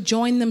ministers would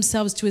join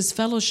themselves to his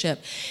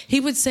fellowship, he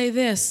would say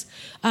this,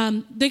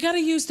 they got to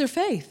use their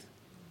faith.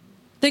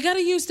 They got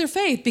to use their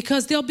faith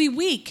because they'll be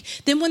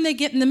weak. Then when they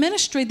get in the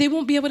ministry, they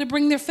won't be able to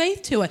bring their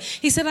faith to it.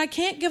 He said, I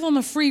can't give them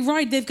a free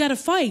ride. They've got to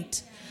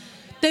fight.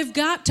 They've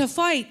got to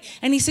fight.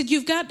 And he said,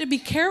 you've got to be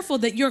careful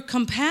that your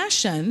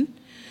compassion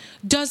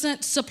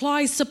doesn't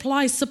supply,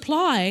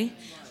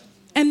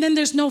 and then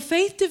there's no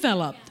faith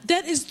developed.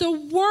 That is the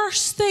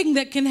worst thing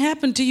that can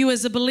happen to you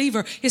as a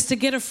believer, is to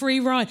get a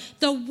free ride.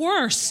 The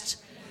worst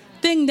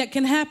thing that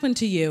can happen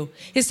to you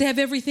is to have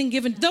everything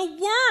given.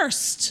 The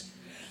worst.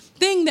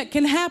 thing that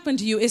can happen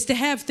to you is to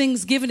have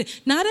things given.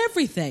 Not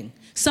everything.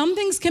 Some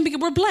things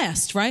we're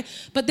blessed, right?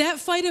 But that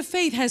fight of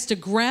faith has to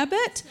grab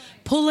it,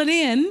 pull it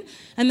in,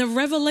 and the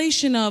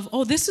revelation of,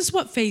 oh, this is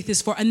what faith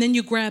is for. And then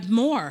you grab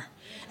more.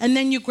 And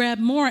then you grab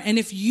more. And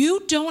if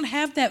you don't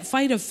have that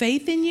fight of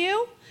faith in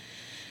you,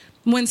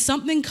 when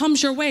something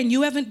comes your way and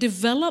you haven't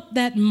developed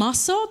that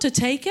muscle to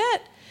take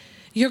it,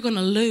 you're going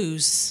to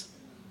lose.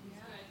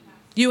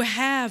 You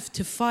have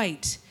to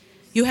fight.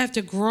 You have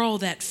to grow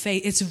that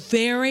faith. It's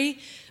very,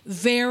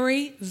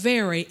 very,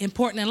 very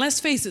important. And let's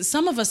face it,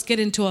 some of us get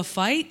into a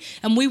fight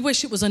and we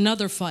wish it was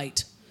another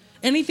fight.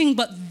 Anything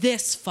but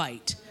this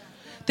fight.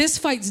 This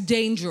fight's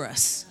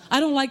dangerous. I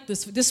don't like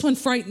this. This one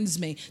frightens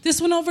me. This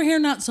one over here,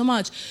 not so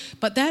much.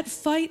 But that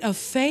fight of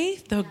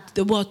faith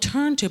will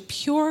turn to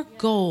pure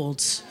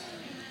gold.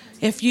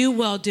 If you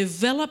will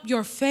develop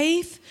your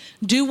faith,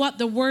 do what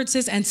the word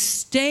says, and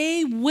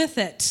stay with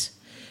it,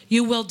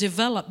 you will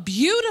develop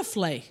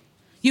beautifully.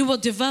 You will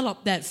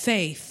develop that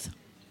faith.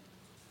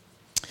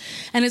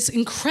 And it's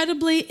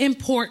incredibly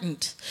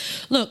important.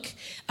 Look,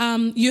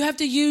 you have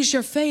to use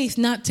your faith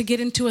not to get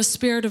into a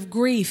spirit of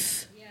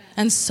grief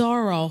and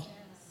sorrow.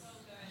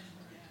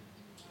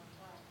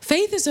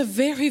 Faith is a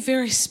very,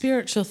 very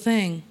spiritual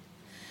thing.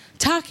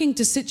 Talking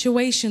to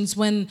situations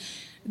when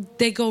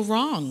they go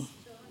wrong.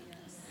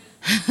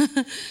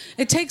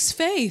 It takes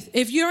faith.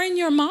 If you're in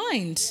your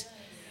mind,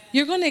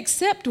 you're going to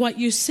accept what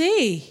you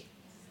see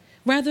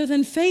rather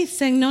than faith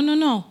saying,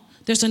 no.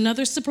 There's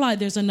another supply.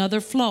 There's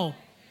another flow.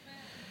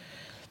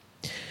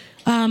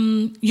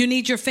 You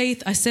need your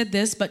faith. I said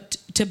this, but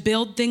to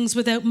build things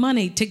without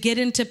money, to get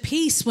into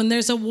peace when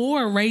there's a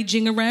war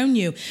raging around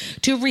you,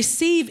 to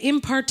receive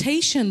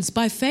impartations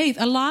by faith.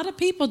 A lot of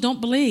people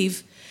don't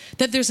believe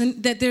that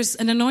there's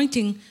an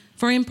anointing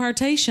for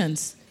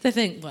impartations. They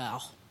think,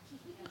 well,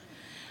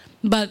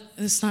 but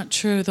it's not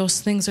true.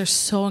 Those things are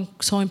so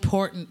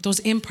important, those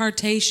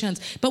impartations.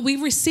 But we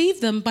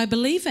receive them by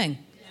believing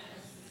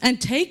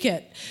and take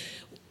it.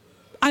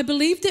 I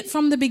believed it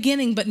from the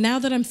beginning, but now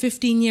that I'm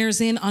 15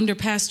 years in under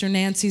Pastor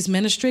Nancy's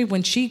ministry,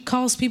 when she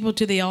calls people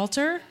to the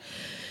altar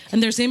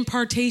and there's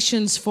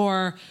impartations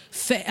for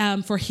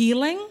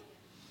healing,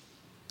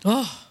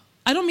 I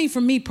don't mean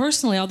for me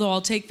personally, although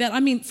I'll take that.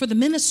 I mean for the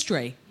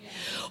ministry.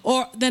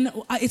 Or then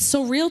it's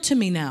so real to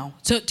me now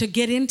to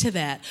get into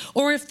that.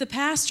 Or if the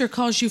pastor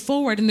calls you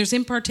forward and there's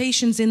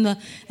impartations in the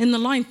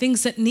line,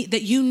 things that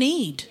you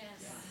need.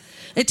 Yes.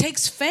 It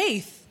takes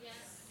faith. Yes.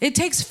 It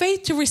takes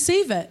faith to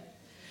receive it.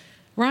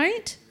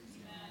 Right?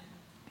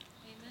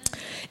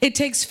 Amen. It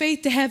takes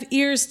faith to have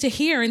ears to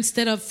hear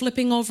instead of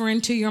flipping over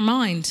into your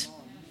mind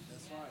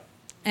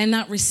and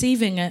not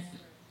receiving it.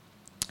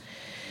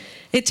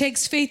 It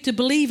takes faith to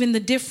believe in the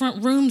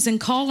different rooms and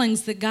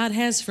callings that God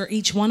has for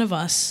each one of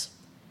us.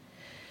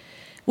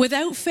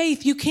 Without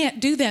faith, you can't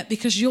do that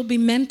because you'll be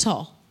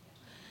mental.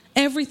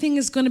 Everything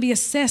is going to be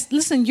assessed.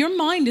 Listen, your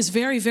mind is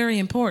very, very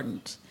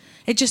important.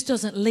 It just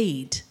doesn't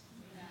lead.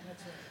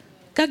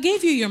 God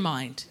gave you your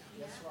mind.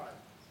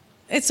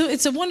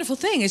 It's a wonderful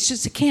thing. It's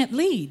just it can't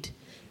lead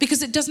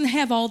because it doesn't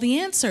have all the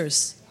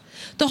answers.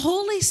 The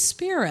Holy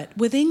Spirit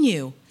within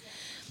you,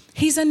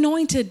 He's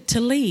anointed to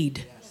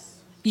lead.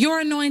 You're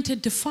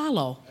anointed to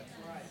follow.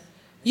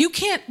 You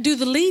can't do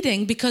the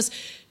leading because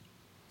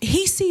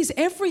He sees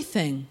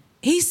everything.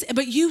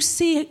 But you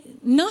see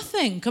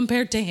nothing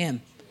compared to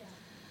Him.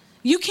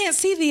 You can't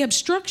see the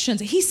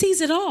obstructions. He sees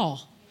it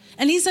all.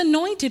 And He's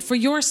anointed for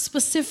your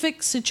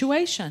specific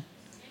situation.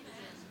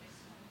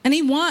 And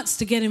He wants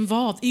to get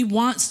involved. He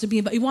wants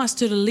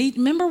to lead.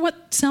 Remember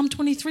what Psalm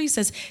 23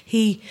 says?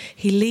 He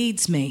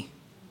leads me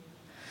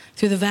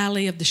through the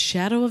valley of the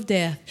shadow of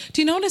death.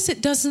 Do you notice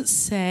it doesn't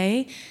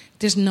say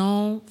there's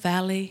no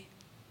valley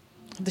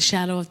of the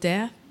shadow of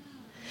death?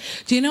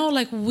 Do you know,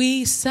 like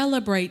we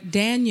celebrate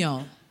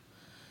Daniel,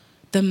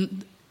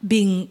 them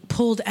being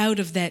pulled out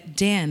of that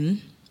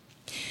den,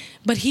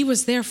 but he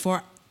was there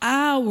for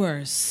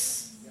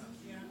hours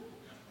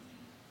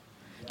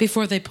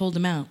before they pulled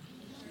him out.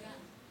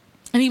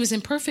 And he was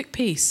in perfect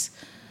peace.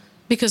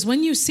 Because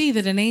when you see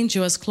that an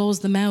angel has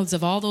closed the mouths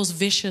of all those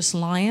vicious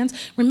lions,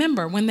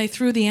 remember, when they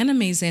threw the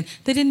enemies in,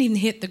 they didn't even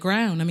hit the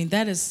ground. I mean,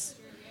 that is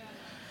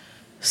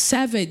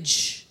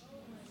savage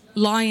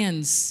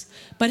lions.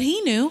 But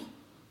he knew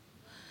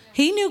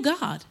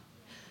God.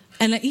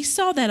 And he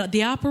saw that at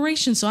the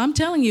operation. So I'm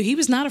telling you, he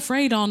was not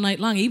afraid all night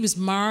long. He was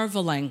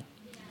marveling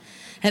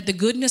at the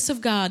goodness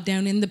of God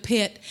down in the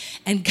pit.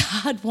 And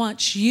God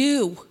wants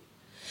you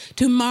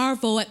to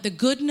marvel at the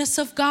goodness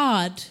of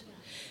God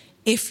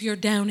if you're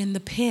down in the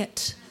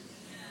pit.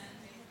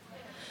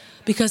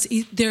 Because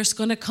there's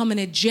going to come an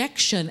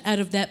ejection out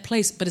of that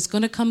place, but it's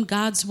going to come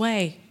God's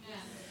way.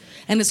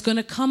 And it's going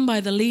to come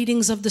by the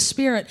leadings of the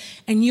Spirit.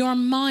 And your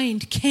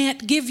mind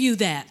can't give you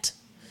that.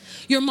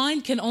 Your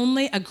mind can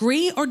only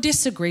agree or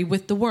disagree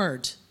with the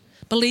word.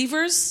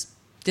 Believers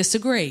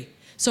disagree.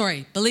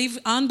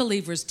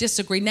 Unbelievers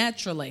disagree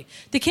naturally.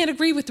 They can't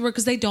agree with the word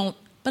because they don't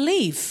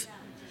believe.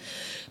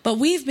 But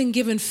we've been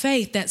given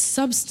faith, that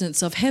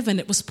substance of heaven.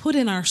 It was put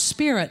in our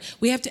spirit.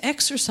 We have to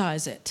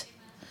exercise it.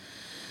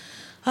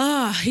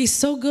 He's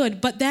so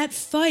good. But that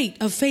fight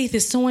of faith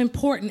is so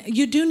important.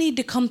 You do need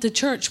to come to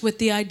church with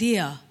the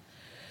idea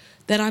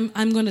that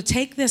I'm going to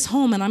take this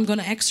home and I'm going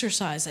to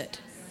exercise it.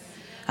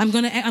 I'm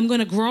going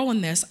to grow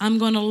in this. I'm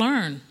going to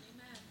learn.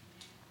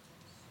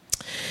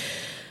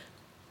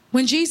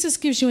 When Jesus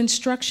gives you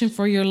instruction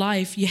for your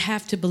life, you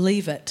have to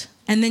believe it.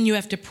 And then you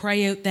have to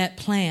pray out that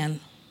plan.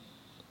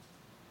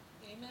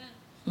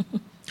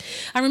 Amen.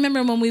 I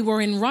remember when we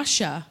were in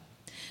Russia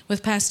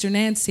with Pastor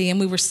Nancy, and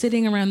we were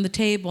sitting around the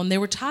table, and they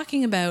were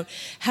talking about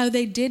how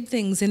they did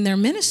things in their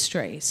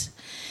ministries.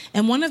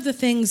 And one of the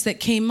things that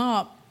came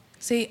up,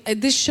 see,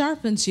 this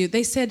sharpens you.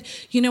 They said,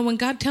 when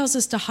God tells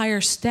us to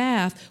hire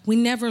staff, we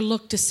never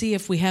look to see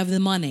if we have the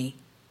money.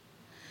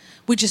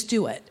 We just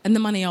do it, and the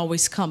money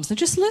always comes. Now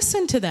just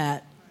listen to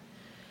that.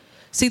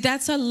 See,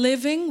 that's a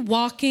living,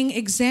 walking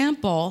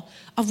example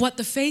of what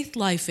the faith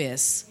life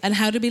is and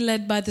how to be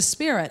led by the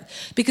Spirit.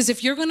 Because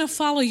if you're going to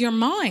follow your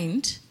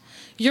mind,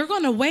 you're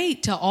going to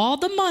wait till all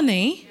the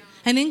money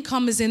and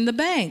income is in the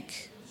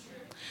bank,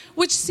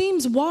 which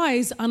seems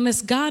wise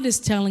unless God is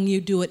telling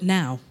you do it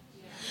now.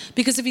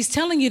 Because if he's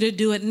telling you to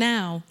do it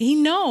now, he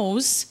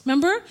knows,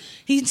 remember,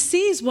 he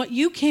sees what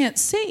you can't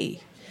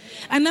see.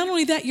 And not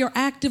only that, your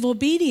active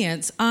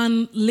obedience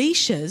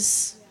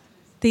unleashes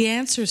the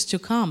answers to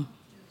come.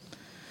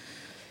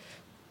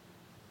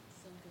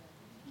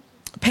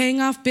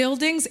 Paying off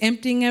buildings,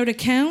 emptying out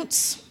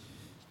accounts,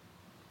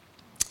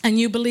 and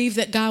you believe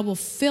that God will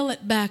fill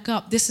it back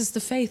up. This is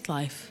the faith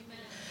life.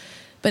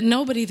 But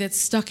nobody that's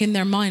stuck in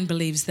their mind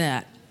believes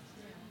that.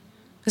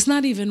 It's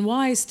not even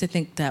wise to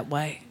think that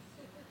way.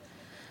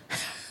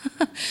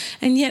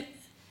 And yet,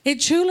 it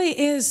truly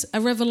is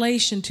a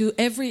revelation to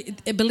every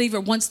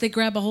believer once they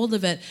grab a hold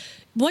of it.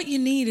 What you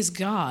need is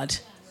God.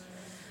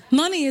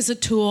 Money is a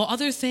tool,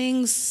 other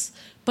things,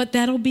 but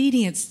that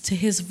obedience to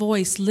his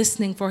voice,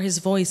 listening for his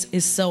voice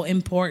is so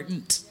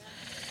important.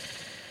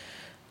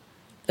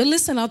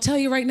 Listen, I'll tell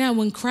you right now,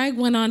 when Craig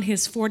went on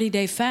his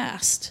 40-day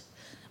fast,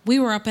 we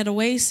were up at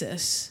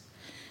Oasis,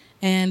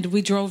 and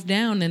we drove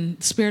down, and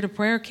the spirit of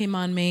prayer came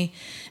on me,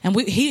 and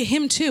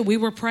him too. We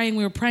were praying,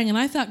 and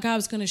I thought God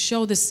was going to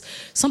show this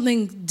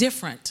something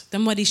different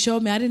than what he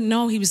showed me. I didn't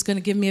know he was going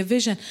to give me a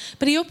vision,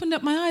 but he opened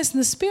up my eyes in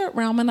the spirit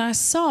realm, and I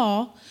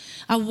saw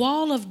a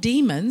wall of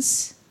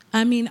demons.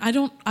 I mean,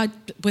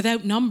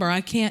 without number,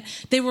 I can't.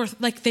 They were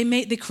like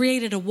they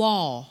created a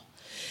wall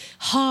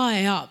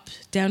high up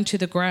down to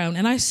the ground.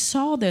 And I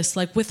saw this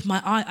like with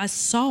my eye. I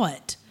saw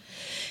it.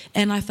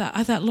 And I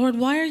thought, Lord,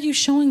 why are you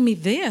showing me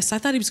this? I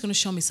thought he was going to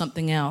show me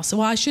something else.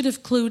 Well, I should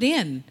have clued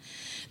in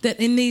that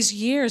in these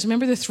years,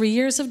 remember the 3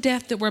 years of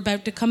death that we're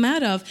about to come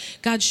out of,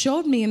 God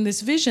showed me in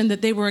this vision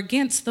that they were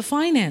against the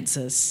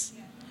finances.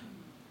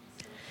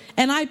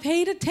 And I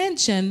paid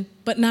attention,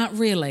 but not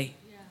really.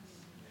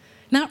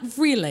 Not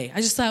really. I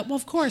just thought, well,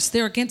 of course,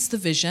 they're against the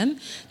vision.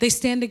 They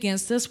stand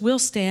against us. We'll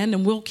stand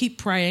and we'll keep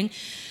praying.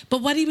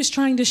 But what he was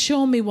trying to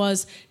show me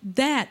was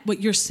that what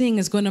you're seeing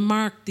is going to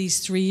mark these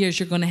 3 years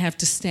you're going to have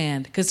to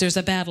stand because there's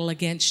a battle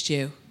against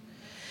you.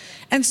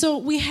 And so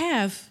we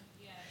have.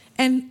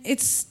 And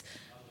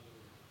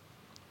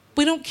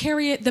we don't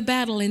carry the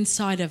battle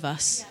inside of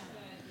us.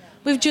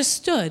 We've just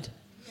stood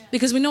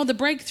because we know the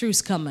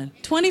breakthrough's coming.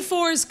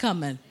 24 is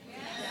coming.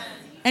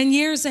 And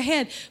years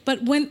ahead.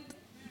 But wasn't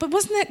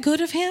that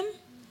good of him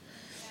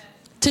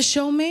to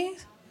show me?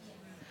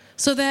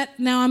 So that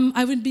now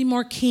I would be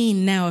more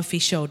keen now if he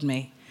showed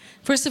me.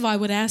 First of all, I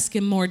would ask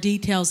him more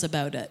details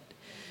about it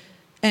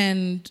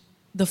and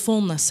the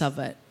fullness of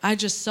it. I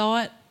just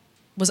saw it,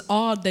 was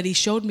awed that he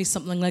showed me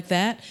something like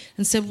that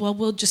and said, well,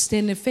 we'll just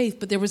stand in faith.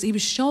 But he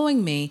was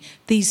showing me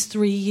these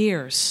 3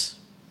 years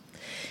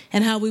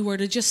and how we were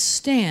to just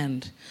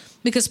stand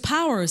because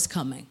power is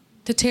coming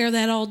to tear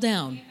that all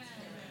down.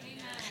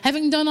 Amen.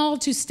 Having done all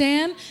to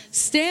stand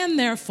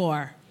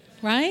therefore,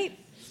 right?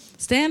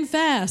 Stand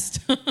fast.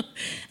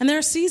 And there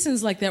are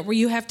seasons like that where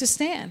you have to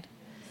stand.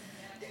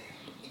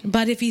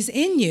 But if he's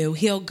in you,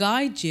 he'll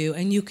guide you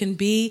and you can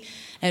be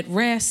at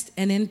rest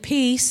and in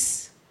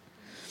peace.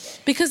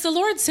 Because the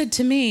Lord said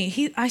to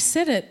me, I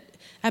said it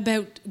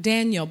about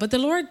Daniel, but the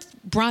Lord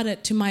brought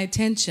it to my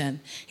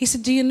attention. He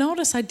said, do you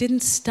notice I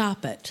didn't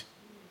stop it?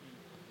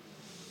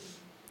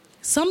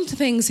 Some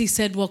things, he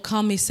said, will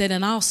come, he said,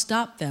 and I'll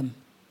stop them.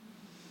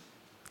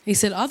 He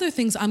said, other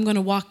things, I'm going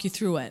to walk you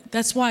through it.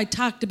 That's why I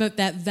talked about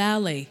that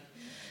valley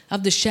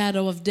of the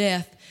shadow of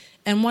death.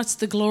 And what's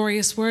the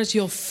glorious words?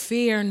 You'll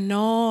fear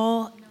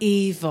no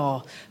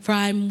evil, for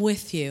I'm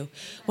with you.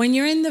 When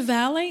you're in the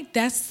valley,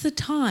 that's the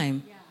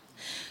time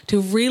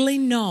to really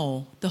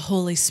know the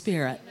Holy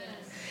Spirit.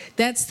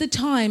 That's the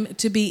time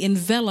to be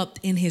enveloped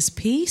in his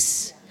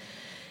peace.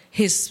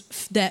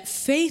 That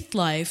faith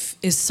life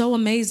is so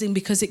amazing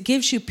because it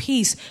gives you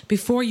peace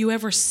before you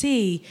ever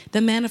see the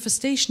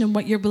manifestation of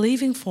what you're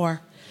believing for.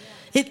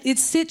 It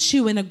sits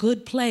you in a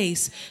good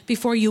place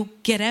before you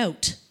get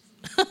out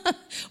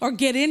or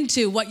get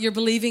into what you're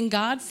believing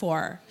God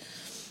for.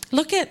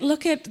 Look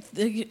at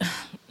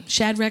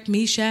Shadrach,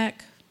 Meshach,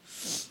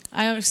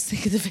 I always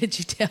think of the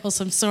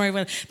VeggieTales. I'm sorry,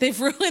 but they've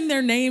ruined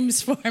their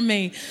names for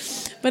me.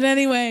 But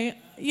anyway,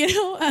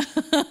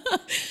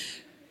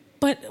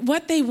 but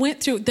what they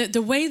went through,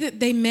 the way that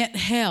they met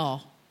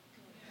hell.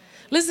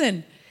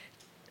 Listen,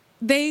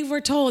 they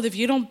were told if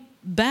you don't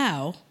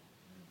bow,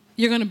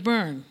 you're going to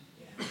burn.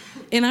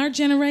 In our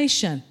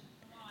generation,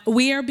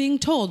 we are being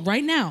told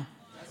right now,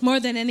 more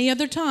than any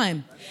other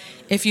time,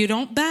 if you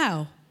don't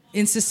bow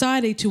in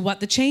society to what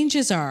the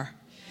changes are,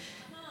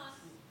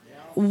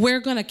 we're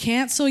going to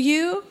cancel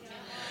you.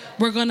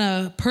 We're going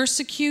to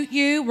persecute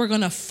you. We're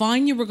going to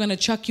fine you. We're going to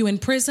chuck you in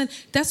prison.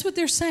 That's what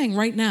they're saying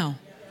right now.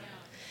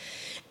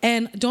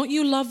 And don't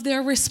you love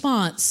their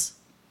response?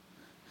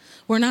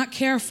 We're not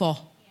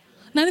careful.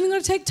 Not even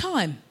going to take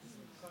time.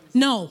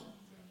 No,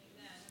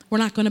 we're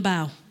not going to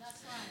bow.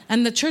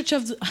 And the church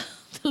of the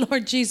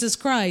Lord Jesus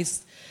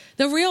Christ,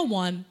 the real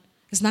one,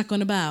 is not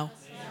going to bow.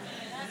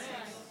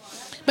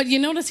 But you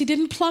notice he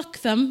didn't pluck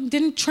them,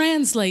 didn't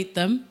translate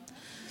them.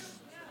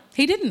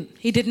 He didn't.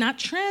 He did not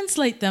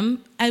translate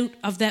them out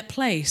of that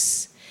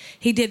place.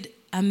 He did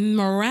a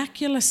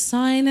miraculous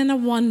sign and a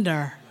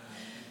wonder.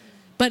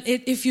 But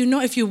if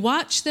you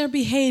watch their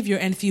behavior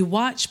and if you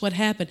watch what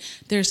happened,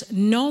 there's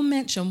no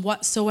mention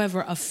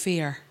whatsoever of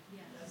fear.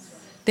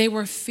 They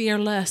were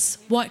fearless.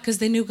 What? Because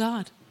they knew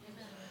God.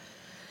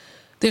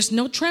 There's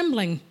no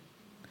trembling.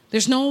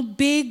 There's no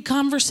big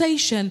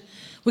conversation.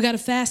 We got to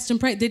fast and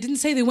pray. They didn't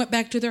say they went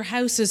back to their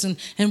houses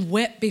and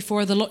wept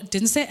before the Lord.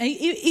 Didn't say,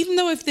 even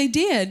though if they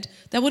did,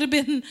 that would have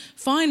been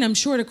fine, I'm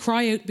sure, to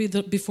cry out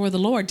before the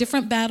Lord.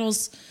 Different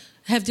battles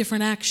have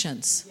different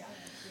actions.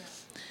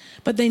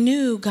 But they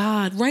knew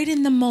God right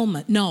in the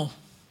moment. No,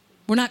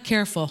 we're not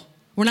careful.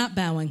 We're not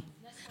bowing.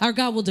 Our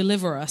God will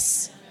deliver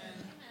us.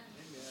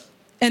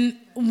 And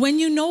when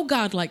you know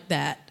God like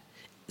that,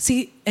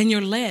 see, and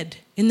you're led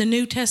in the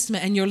New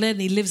Testament, and you're led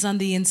and he lives on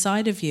the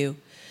inside of you,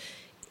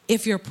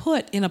 if you're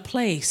put in a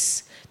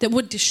place that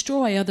would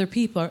destroy other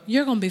people,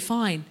 you're going to be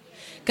fine.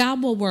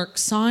 God will work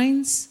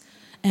signs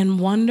and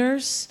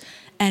wonders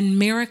and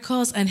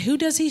miracles. And who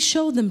does he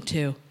show them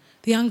to?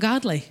 The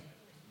ungodly,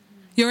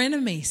 your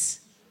enemies,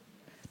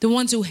 the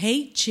ones who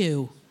hate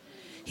you.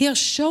 He'll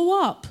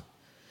show up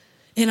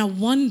in a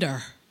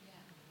wonder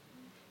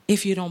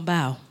if you don't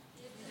bow.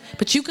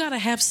 But you got to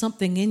have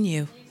something in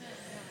you.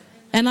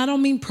 And I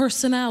don't mean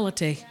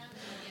personality.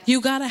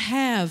 You got to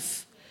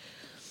have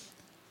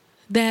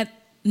that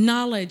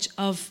knowledge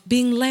of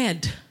being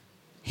led,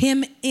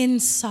 him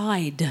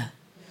inside.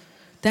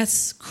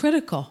 That's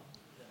critical,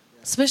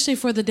 especially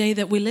for the day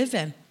that we live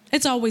in.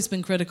 It's always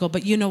been critical,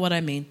 but you know what I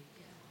mean.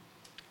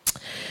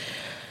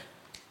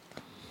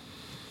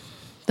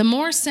 The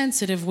more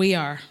sensitive we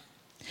are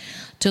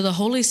to the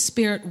Holy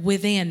Spirit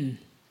within,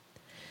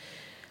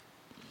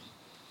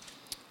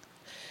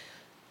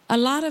 a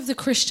lot of the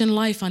Christian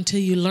life, until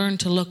you learn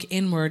to look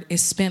inward,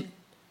 is spent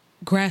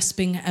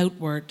grasping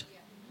outward.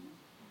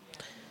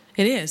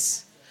 It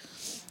is.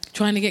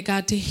 Trying to get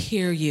God to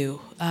hear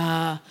you.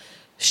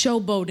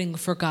 Showboating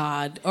for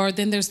God. Or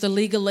then there's the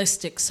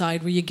legalistic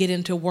side where you get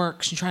into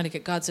works and trying to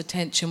get God's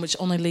attention, which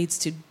only leads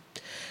to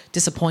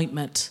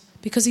disappointment.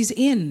 Because he's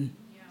in.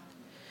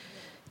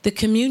 The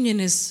communion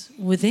is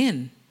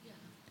within.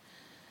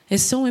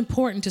 It's so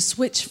important to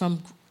switch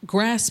from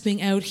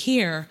grasping out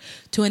here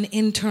to an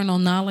internal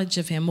knowledge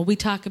of him. Well, we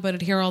talk about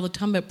it here all the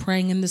time, about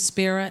praying in the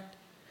Spirit,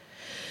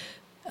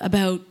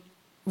 about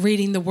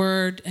reading the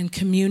Word and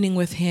communing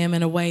with him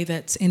in a way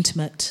that's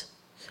intimate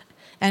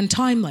and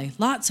timely.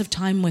 Lots of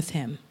time with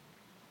him.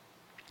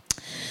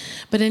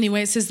 But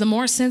anyway, it says the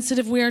more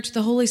sensitive we are to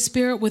the Holy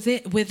Spirit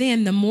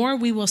within, the more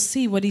we will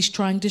see what he's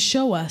trying to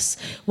show us,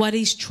 what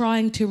he's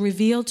trying to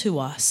reveal to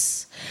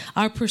us.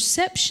 Our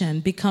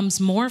perception becomes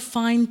more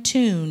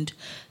fine-tuned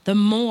the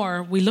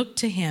more we look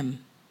to him.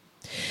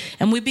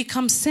 And we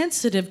become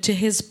sensitive to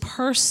his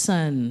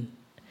person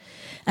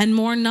and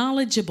more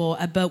knowledgeable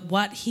about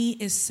what he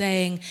is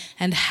saying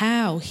and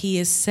how he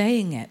is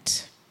saying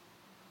it.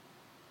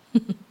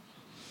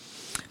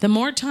 The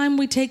more time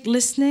we take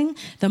listening,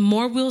 the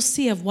more we'll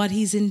see of what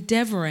he's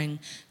endeavoring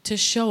to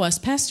show us.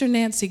 Pastor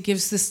Nancy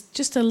gives this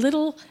just a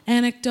little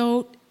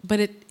anecdote,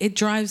 but it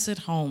drives it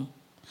home.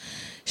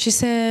 She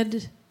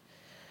said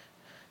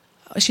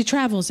she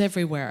travels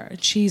everywhere.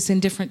 She's in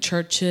different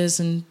churches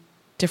and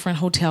different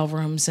hotel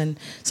rooms, and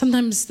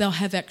sometimes they'll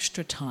have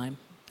extra time.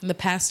 And the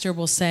pastor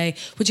will say,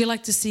 would you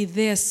like to see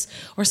this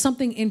or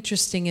something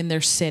interesting in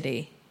their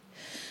city?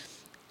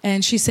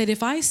 And she said,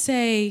 if I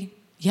say,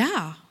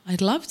 yeah,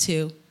 I'd love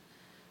to,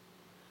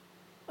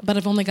 but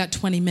I've only got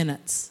 20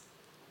 minutes.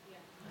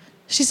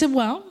 She said,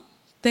 well,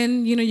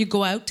 then, you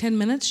go out 10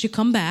 minutes, you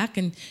come back,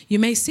 and you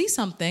may see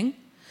something,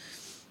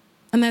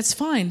 and that's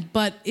fine.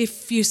 But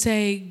if you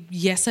say,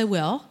 yes, I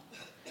will,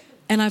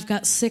 and I've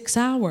got 6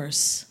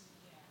 hours,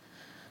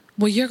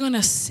 well, you're going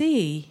to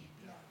see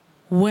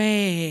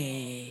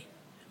way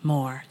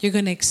more. You're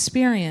going to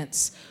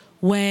experience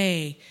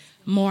way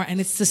more.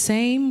 And it's the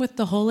same with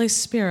the Holy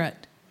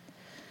Spirit.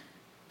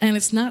 And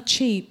it's not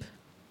cheap.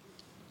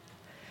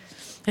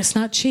 It's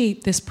not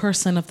cheap, this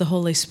person of the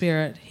Holy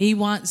Spirit. He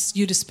wants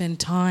you to spend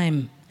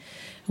time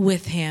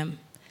with him,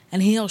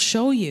 and he'll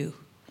show you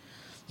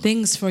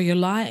things for your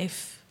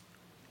life,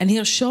 and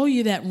he'll show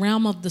you that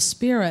realm of the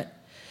Spirit,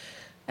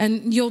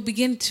 and you'll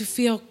begin to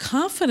feel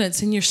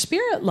confidence in your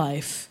spirit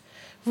life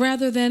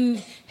rather than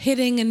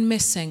hitting and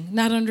missing,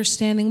 not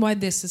understanding why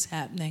this is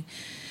happening.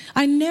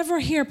 I never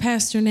hear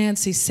Pastor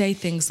Nancy say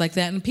things like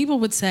that, and people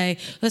would say,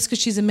 that's because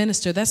she's a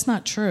minister. That's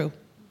not true.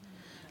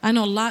 I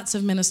know lots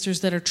of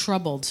ministers that are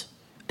troubled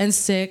and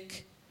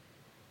sick,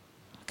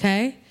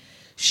 okay?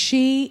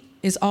 She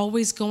is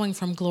always going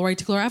from glory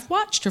to glory. I've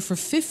watched her for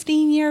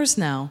 15 years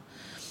now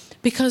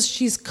because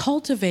she's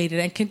cultivated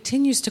and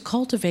continues to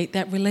cultivate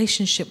that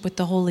relationship with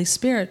the Holy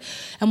Spirit.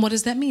 And what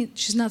does that mean?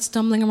 She's not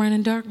stumbling around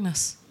in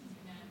darkness.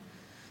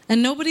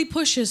 And nobody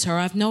pushes her.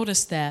 I've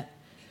noticed that.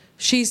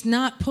 She's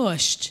not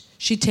pushed.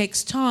 She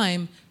takes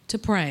time to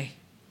pray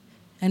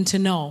and to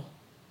know.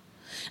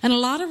 And a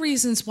lot of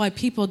reasons why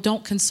people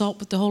don't consult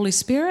with the Holy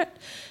Spirit,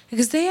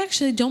 because they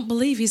actually don't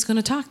believe he's going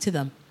to talk to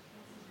them.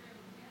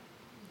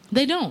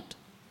 They don't.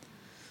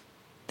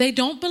 They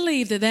don't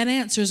believe that that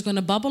answer is going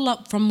to bubble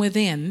up from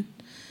within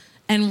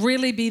and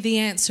really be the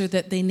answer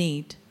that they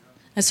need.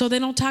 And so they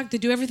don't talk, they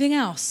do everything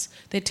else.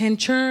 They attend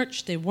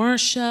church, they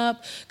worship.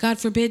 God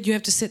forbid you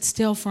have to sit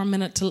still for a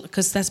minute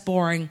because that's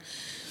boring.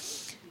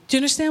 Do you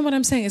understand what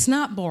I'm saying? It's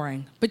not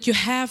boring, but you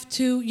have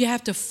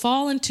to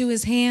fall into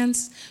his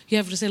hands. You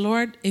have to say,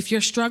 Lord, if you're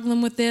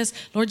struggling with this,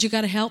 Lord, you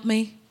got to help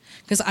me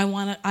because I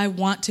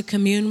want to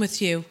commune with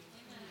you.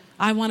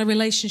 I want a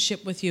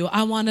relationship with you.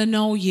 I want to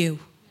know you.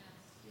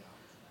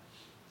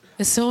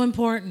 It's so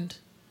important.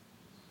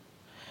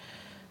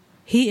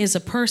 He is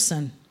a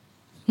person.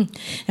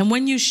 And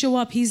when you show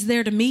up, he's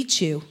there to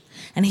meet you,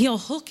 and he'll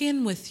hook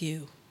in with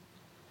you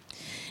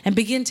and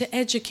begin to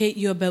educate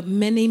you about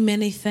many,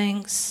 many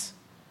things.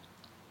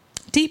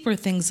 Deeper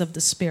things of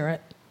the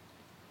Spirit.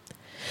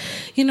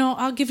 You know,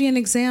 I'll give you an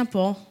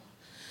example.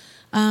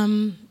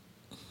 I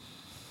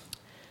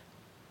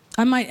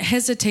might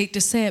hesitate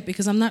to say it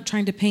because I'm not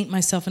trying to paint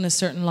myself in a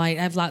certain light.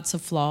 I have lots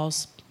of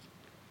flaws.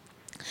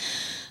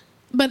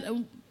 But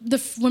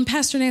when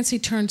Pastor Nancy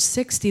turned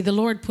 60, the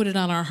Lord put it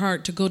on our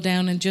heart to go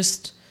down and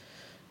just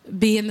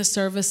be in the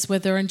service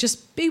with her and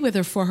just be with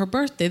her for her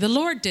birthday. The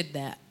Lord did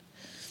that.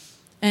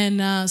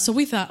 And so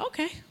we thought,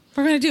 okay,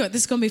 we're going to do it.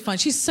 This is going to be fun.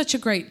 She's such a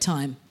great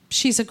time.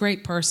 She's a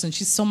great person.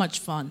 She's so much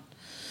fun.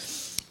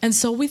 And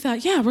so we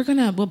thought, yeah,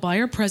 we'll buy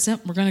her a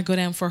present. We're going to go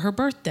down for her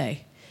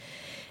birthday.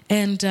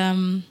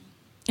 And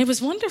it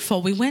was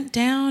wonderful. We went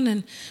down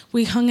and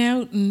we hung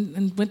out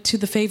and went to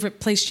the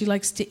favorite place she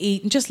likes to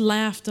eat and just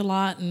laughed a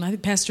lot. And I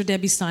think Pastor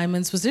Debbie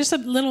Simons was there's a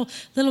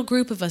little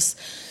group of us.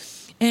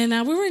 And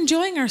we were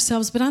enjoying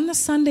ourselves. But on the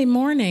Sunday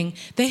morning,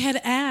 they had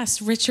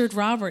asked Richard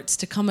Roberts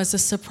to come as a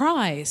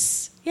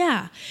surprise.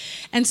 Yeah.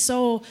 And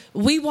so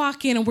we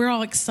walk in and we're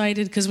all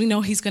excited because we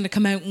know he's going to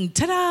come out and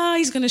ta-da,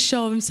 he's going to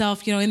show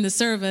himself, in the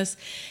service.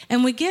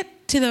 And we get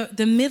to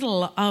the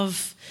middle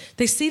of,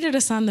 they seated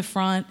us on the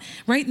front,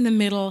 right in the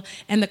middle,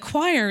 and the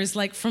choir is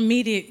like from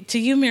me to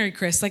you, Mary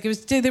Chris. Like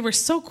they were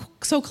so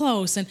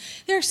close, and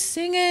they're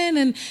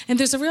singing, and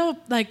there's a real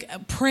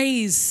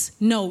praise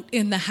note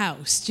in the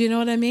house. Do you know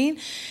what I mean?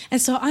 And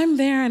so I'm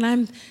there, and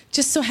I'm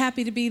just so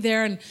happy to be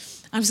there, and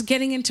I was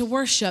getting into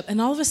worship,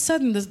 and all of a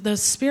sudden the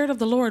Spirit of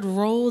the Lord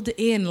rolled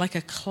in like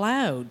a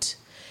cloud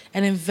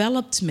and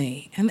enveloped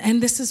me.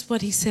 And this is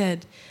what he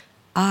said,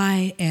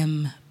 I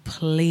am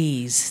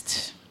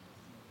pleased.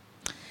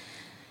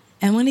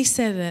 And when he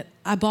said it,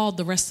 I bawled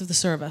the rest of the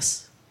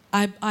service.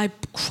 I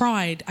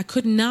cried. I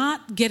could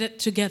not get it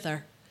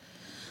together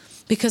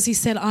because he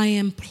said, I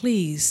am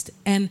pleased.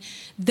 And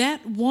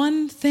that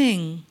one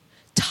thing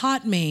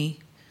taught me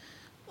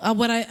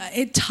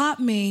it taught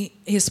me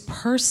his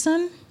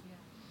person.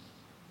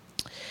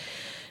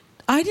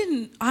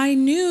 I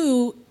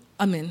knew,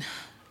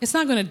 it's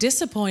not going to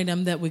disappoint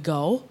him that we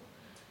go.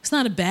 It's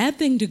not a bad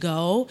thing to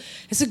go.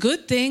 It's a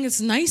good thing.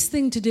 It's a nice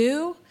thing to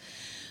do.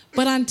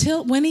 But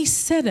when he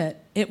said it,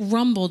 it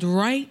rumbled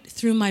right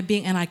through my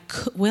being. And I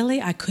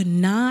could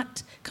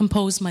not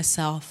compose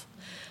myself.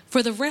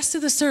 For the rest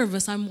of the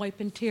service, I'm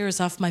wiping tears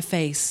off my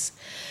face.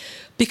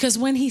 Because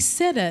when he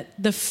said it,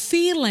 the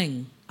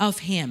feeling of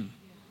him,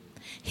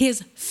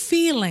 his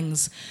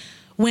feelings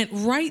went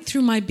right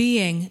through my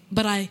being,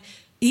 but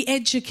he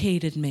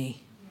educated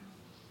me.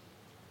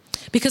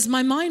 Because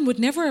my mind would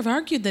never have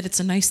argued that it's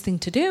a nice thing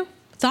to do,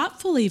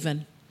 thoughtful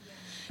even.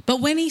 But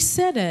when he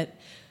said it,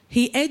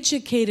 he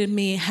educated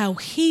me how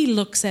he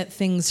looks at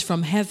things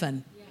from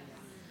heaven.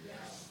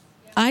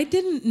 I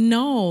didn't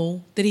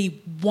know that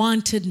he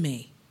wanted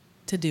me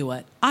to do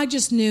it. I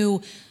just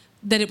knew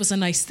that it was a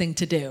nice thing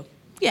to do.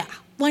 Yeah,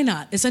 why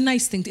not? It's a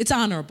nice thing. It's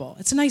honorable.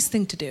 It's a nice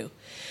thing to do.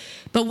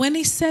 But when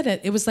he said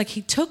it, it was like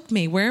he took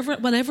me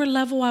whatever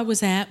level I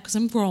was at, because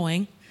I'm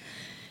growing,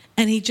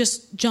 and he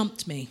just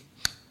jumped me.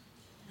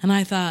 And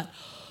I thought,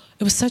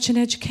 it was such an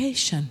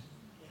education.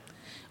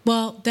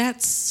 Well,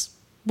 that's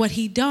what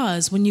he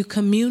does when you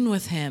commune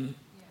with him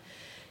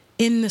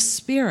in the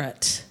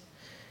Spirit.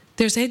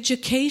 There's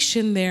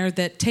education there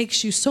that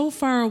takes you so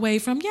far away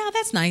from, yeah,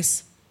 that's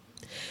nice,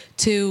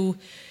 to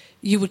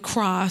you would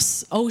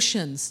cross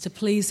oceans to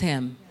please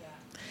him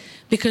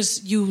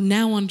because you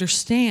now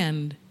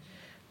understand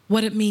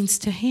what it means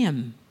to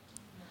him.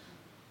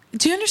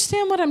 Do you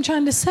understand what I'm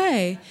trying to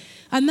say?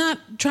 I'm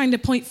not trying to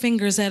point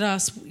fingers at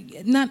us.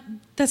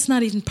 That's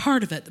not even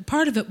part of it. The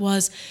part of it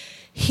was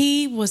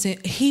he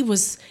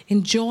was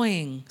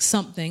enjoying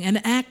something, an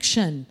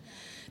action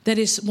that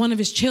one of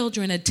his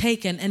children had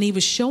taken, and he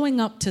was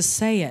showing up to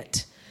say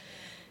it.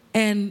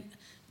 And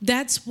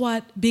that's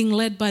what being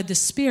led by the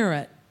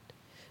Spirit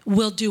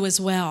will do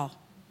as well.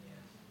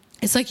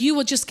 It's like you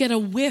will just get a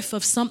whiff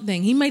of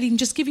something. He might even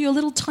just give you a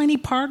little tiny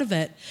part of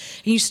it,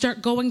 and you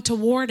start going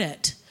toward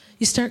it.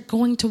 You start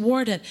going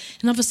toward it,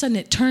 and all of a sudden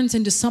it turns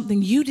into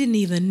something you didn't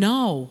even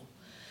know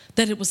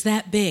that it was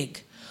that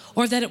big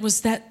or that it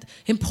was that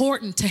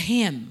important to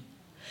him.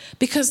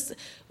 Because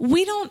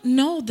we don't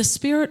know the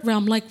spirit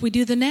realm like we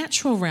do the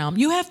natural realm.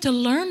 You have to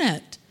learn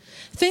it.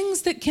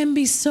 Things that can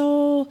be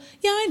so,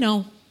 yeah, I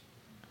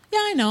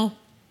know.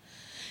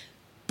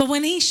 But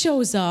when he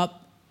shows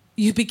up,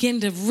 you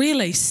begin to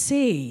really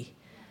see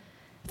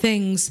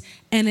things,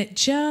 and it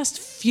just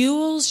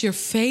fuels your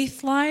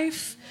faith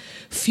life,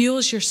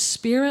 fuels your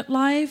spirit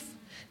life,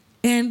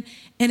 and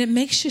it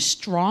makes you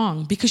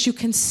strong because you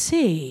can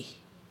see.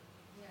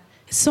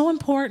 It's so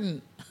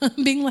important.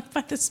 Being led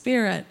by the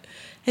Spirit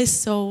is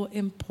so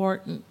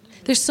important.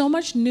 There's so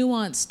much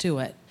nuance to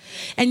it.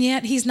 And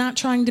yet he's not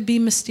trying to be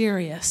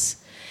mysterious.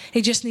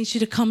 He just needs you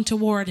to come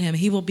toward him.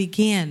 He will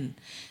begin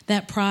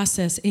that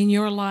process in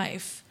your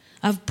life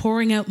of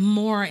pouring out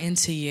more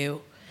into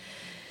you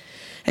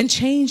and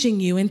changing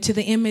you into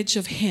the image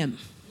of him.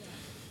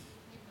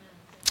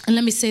 And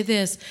let me say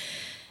this.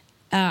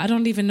 I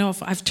don't even know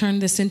if I've turned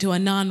this into a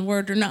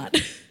non-word or not.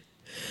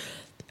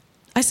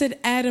 I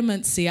said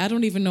adamancy. I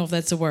don't even know if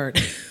that's a word.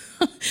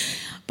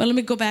 But let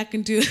me go back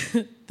and do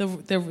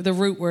the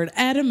root word.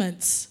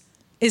 Adamance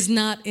is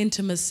not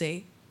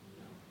intimacy.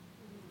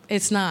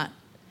 It's not.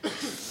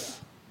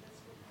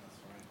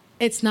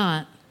 It's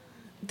not.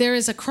 There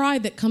is a cry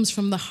that comes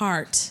from the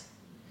heart.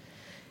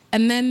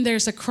 And then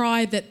there's a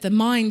cry that the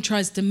mind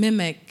tries to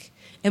mimic.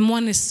 And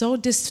one is so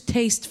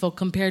distasteful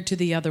compared to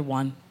the other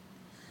one.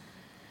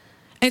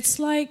 It's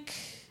like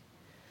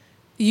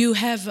you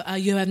have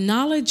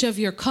knowledge of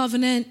your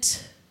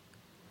covenant,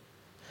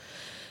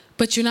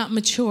 but you're not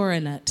mature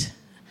in it.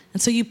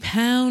 And so you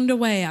pound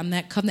away on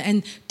that covenant.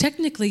 And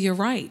technically you're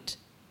right.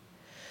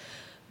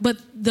 But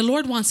the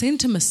Lord wants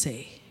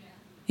intimacy.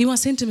 He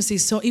wants intimacy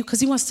because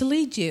he wants to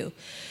lead you.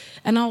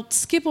 And I'll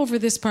skip over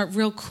this part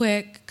real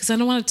quick because I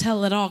don't want to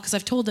tell it all because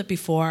I've told it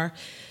before.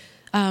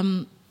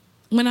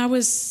 When I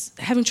was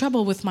having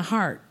trouble with my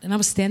heart, and I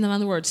was standing on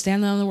the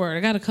word,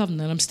 I got a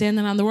covenant, I'm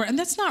standing on the word, and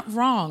that's not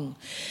wrong.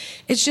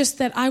 It's just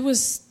that I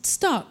was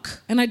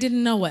stuck, and I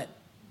didn't know it.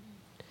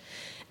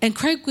 And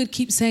Craig would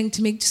keep saying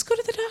to me, just go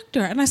to the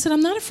doctor. And I said,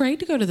 I'm not afraid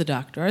to go to the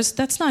doctor.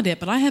 That's not it,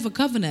 but I have a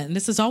covenant, and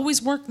this has always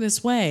worked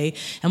this way,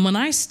 and when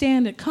I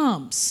stand, it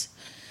comes.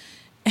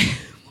 And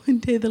one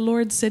day the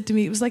Lord said to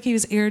me, it was like he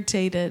was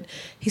irritated.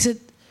 He said,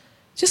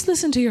 just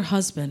listen to your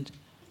husband.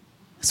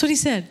 That's what he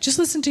said, just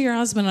listen to your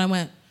husband. And I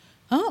went,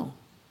 oh.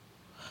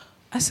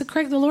 I said,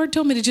 Craig, the Lord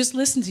told me to just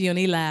listen to you. And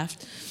he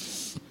laughed.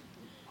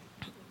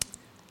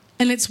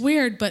 And it's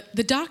weird, but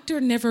the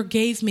doctor never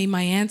gave me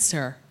my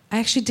answer. I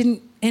actually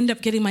didn't end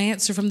up getting my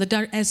answer from the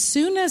doctor. As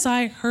soon as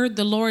I heard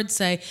the Lord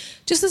say,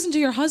 just listen to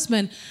your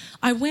husband,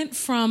 I went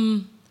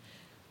from,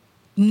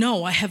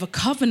 no, I have a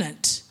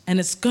covenant and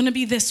it's going to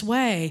be this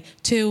way,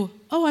 to,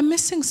 oh, I'm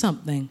missing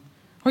something.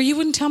 Or you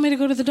wouldn't tell me to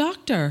go to the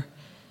doctor.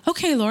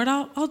 Okay, Lord,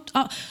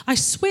 I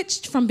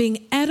switched from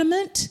being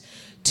adamant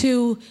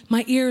to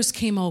my ears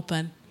came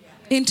open.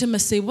 Yeah.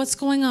 Intimacy. What's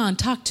going on?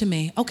 Talk to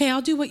me. Okay,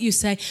 I'll do what you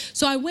say.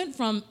 So I went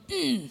from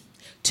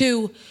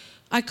to,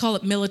 I call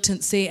it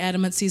militancy.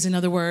 Adamancy is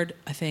another word,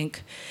 I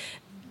think.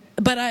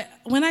 But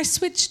when I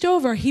switched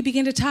over, he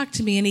began to talk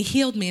to me and he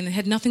healed me, and it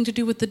had nothing to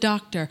do with the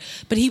doctor.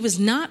 But he was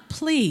not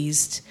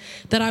pleased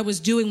that I was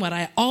doing what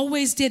I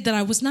always did, that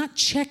I was not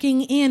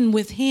checking in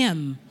with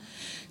him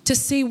to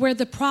see where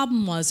the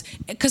problem was.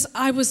 Because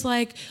I was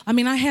like,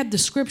 I had the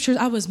scriptures.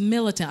 I was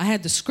militant. I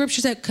had the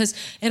scriptures because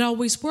it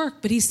always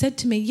worked. But he said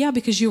to me, yeah,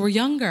 because you were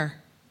younger.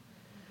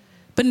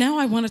 But now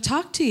I want to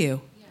talk to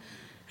you.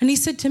 And he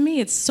said to me,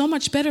 it's so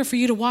much better for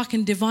you to walk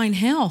in divine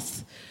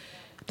health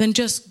than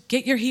just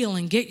get your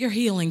healing, get your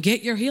healing,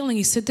 get your healing.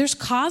 He said, there's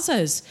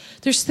causes.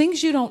 There's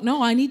things you don't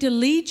know I need to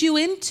lead you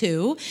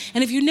into.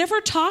 And if you never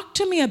talk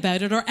to me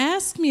about it or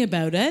ask me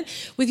about it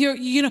with your,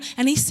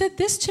 and he said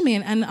this to me,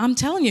 and I'm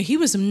telling you, he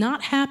was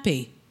not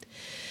happy.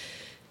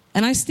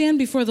 And I stand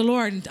before the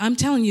Lord, and I'm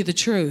telling you the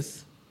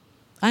truth.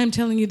 I am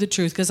telling you the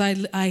truth because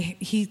I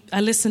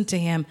listened to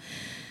him.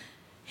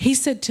 He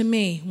said to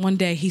me one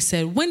day, he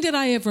said, when did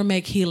I ever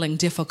make healing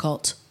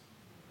difficult?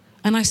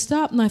 And I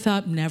stopped and I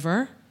thought,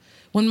 never.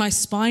 When my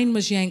spine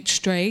was yanked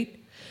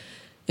straight,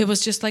 it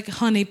was just like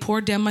honey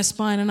poured down my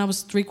spine, and I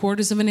was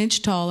 3/4 of an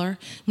inch taller.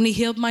 When he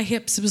healed my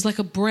hips, it was like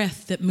a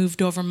breath that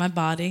moved over my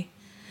body.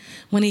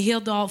 When he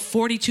healed all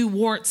 42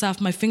 warts off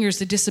my fingers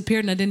that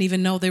disappeared and I didn't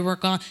even know they were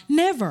gone.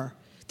 Never.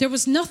 There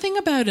was nothing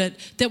about it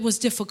that was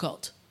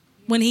difficult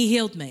when he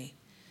healed me.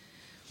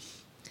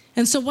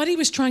 And so what he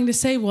was trying to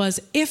say was,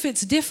 if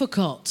it's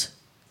difficult,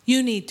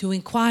 you need to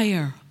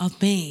inquire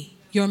of me.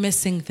 You're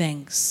missing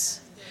things.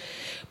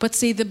 But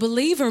see, the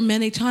believer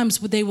many times,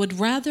 they would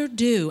rather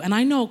do, and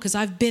I know because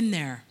I've been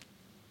there,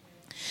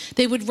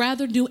 they would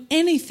rather do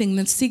anything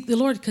than seek the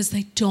Lord because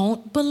they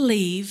don't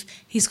believe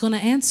he's going to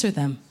answer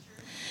them.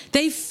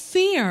 They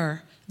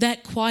fear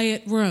that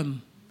quiet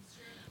room.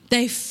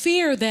 They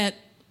fear that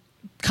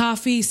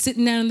coffee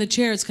sitting down in the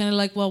chair. It's kind of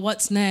like, well,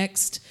 what's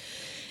next?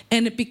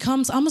 And it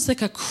becomes almost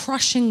like a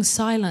crushing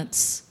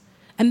silence.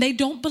 And they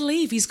don't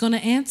believe he's going to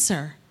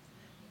answer.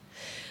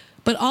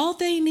 But all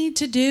they need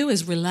to do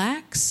is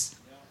relax.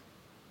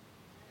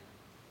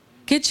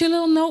 Get your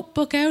little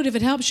notebook out. If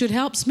it helps you, it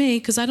helps me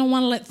because I don't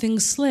want to let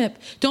things slip.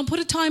 Don't put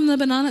a time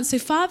limit on it and say,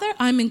 Father,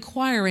 I'm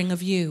inquiring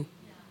of you.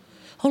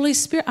 Holy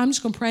Spirit, I'm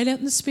just going to pray it out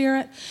in the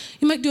Spirit.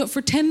 You might do it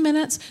for 10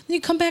 minutes. Then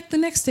you come back the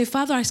next day.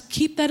 Father, I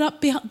keep that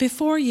up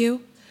before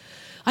you.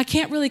 I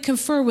can't really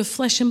confer with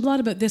flesh and blood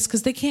about this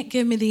because they can't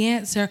give me the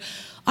answer.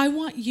 I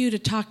want you to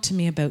talk to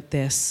me about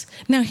this.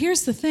 Now,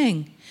 here's the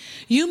thing.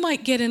 You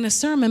might get in a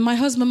sermon. My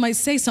husband might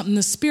say something.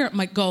 The Spirit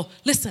might go,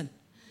 listen,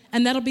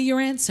 and that'll be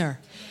your answer.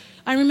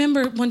 I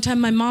remember one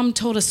time my mom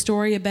told a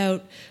story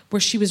about where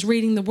she was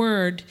reading the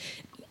Word.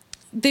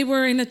 They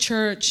were in a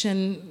church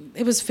and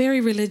it was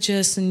very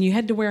religious and you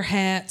had to wear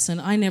hats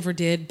and I never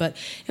did, but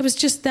it was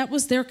just, that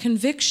was their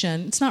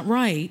conviction. It's not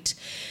right.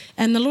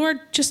 And the Lord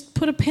just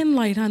put a pin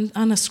light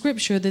on a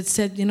scripture that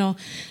said, you know,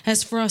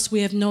 as for us,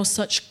 we have no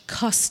such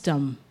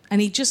custom.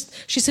 And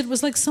she said it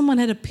was like someone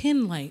had a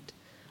pin light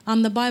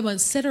on the Bible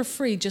and set her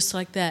free just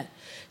like that.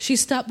 She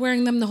stopped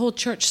wearing them. The whole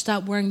church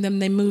stopped wearing them.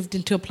 They moved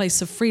into a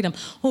place of freedom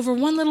over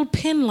one little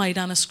pin light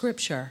on a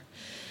scripture.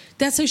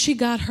 That's how she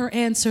got her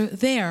answer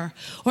there.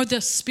 Or the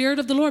Spirit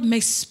of the Lord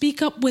may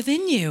speak up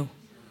within you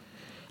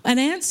an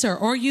answer.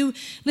 Or you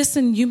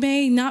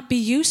may not be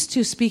used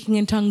to speaking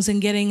in tongues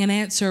and getting an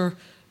answer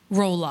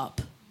roll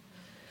up.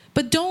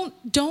 But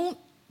don't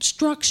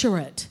structure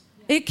it.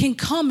 It can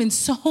come in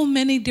so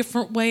many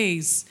different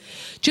ways.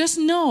 Just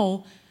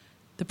know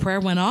the prayer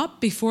went up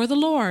before the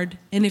Lord.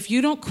 And if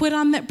you don't quit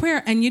on that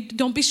prayer and you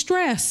don't be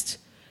stressed,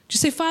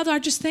 just say, Father,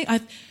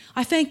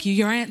 I thank you.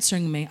 You're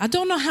answering me. I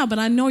don't know how, but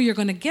I know you're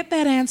going to get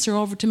that answer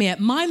over to me at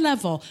my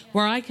level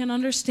where I can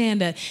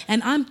understand it.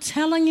 And I'm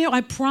telling you,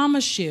 I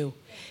promise you,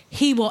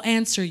 he will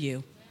answer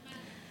you.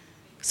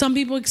 Some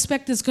people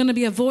expect there's going to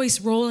be a voice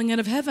rolling out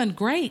of heaven.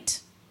 Great.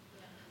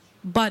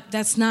 But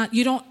that's not,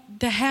 you don't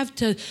have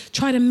to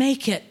try to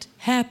make it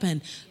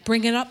happen.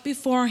 Bring it up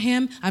before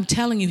him. I'm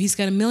telling you, he's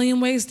got a million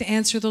ways to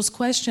answer those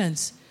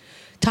questions.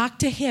 Talk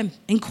to him.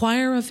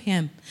 Inquire of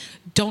him.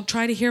 Don't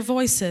try to hear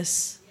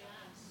voices.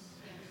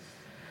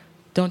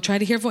 Don't try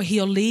to hear voice.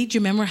 He'll lead you.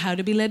 Remember how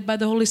to be led by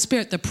the Holy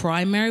Spirit, the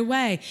primary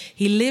way.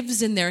 He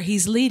lives in there.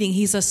 He's leading.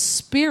 He's a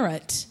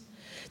spirit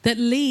that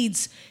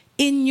leads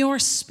in your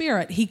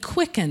spirit. He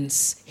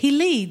quickens. He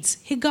leads.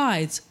 He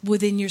guides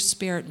within your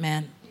spirit,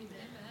 man.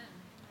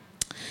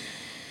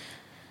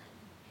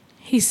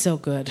 He's so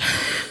good.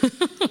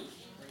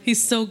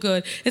 He's so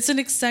good. It's an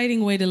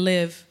exciting way to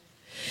live.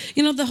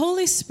 You know, the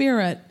Holy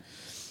Spirit,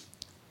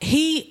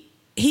 He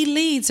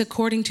leads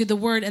according to the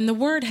Word, and the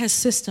Word has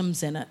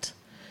systems in it.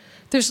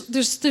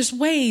 There's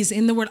ways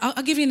in the Word.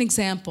 I'll give you an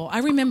example. I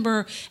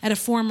remember at a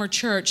former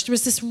church, there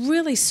was this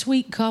really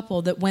sweet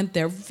couple that went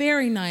there,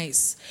 very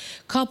nice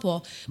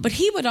couple, but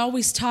he would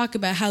always talk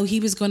about how he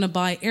was going to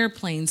buy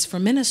airplanes for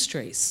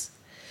ministries.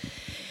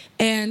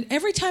 And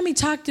every time he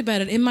talked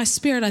about it, in my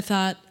spirit, I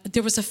thought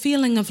there was a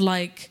feeling of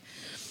like,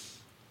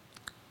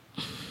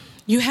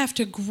 you have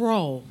to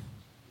grow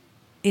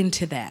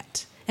into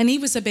that. And he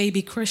was a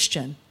baby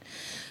Christian.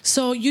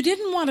 So you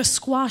didn't want to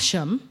squash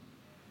him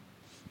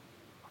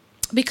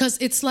because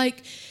it's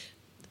like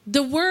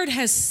the Word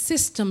has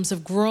systems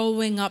of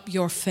growing up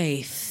your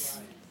faith.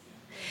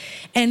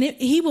 And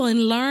he will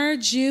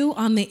enlarge you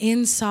on the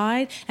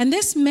inside. And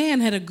this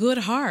man had a good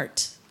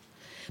heart.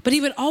 But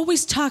he would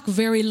always talk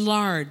very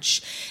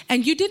large.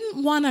 And you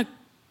didn't want to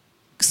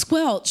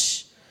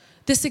squelch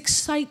this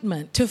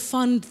excitement to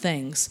fund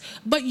things.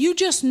 But you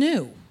just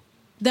knew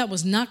that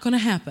was not going to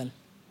happen.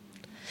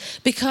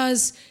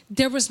 Because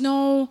there was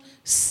no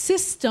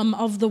system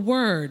of the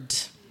Word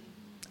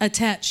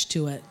attached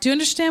to it. Do you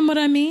understand what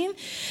I mean?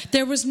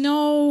 There was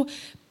no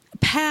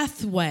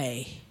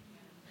pathway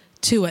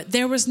to it.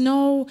 There was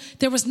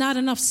not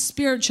enough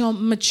spiritual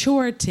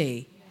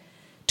maturity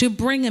to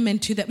bring him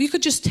into that. You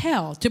could just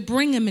tell, to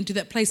bring him into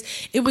that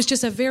place. It was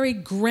just a very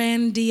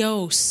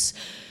grandiose.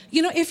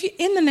 You know, if you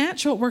in the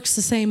natural, it works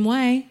the same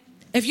way.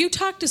 If you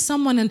talk to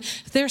someone and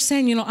they're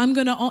saying, you know, I'm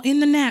going to own, in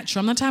the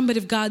natural, I'm not talking about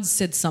if God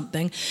said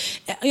something,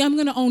 I'm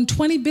going to own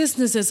 20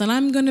 businesses and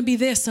I'm going to be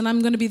this and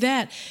I'm going to be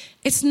that.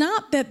 It's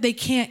not that they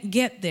can't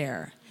get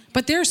there,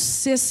 but there's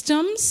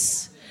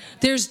systems,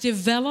 there's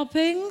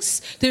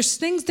developings, there's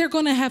things they're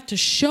going to have to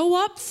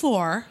show up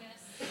for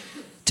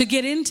to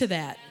get into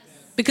that.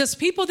 Because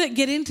people that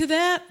get into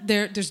that,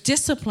 there's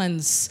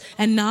disciplines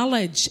and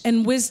knowledge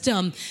and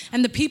wisdom,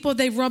 and the people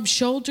they rub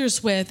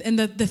shoulders with, and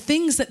the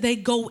things that they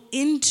go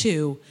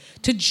into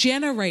to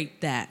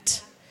generate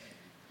that.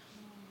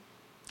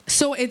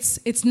 So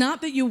it's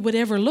not that you would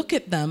ever look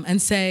at them and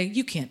say,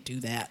 you can't do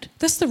that.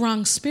 That's the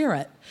wrong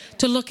spirit.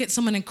 To look at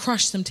someone and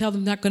crush them, tell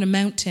them they're not going to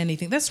amount to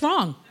anything. That's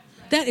wrong.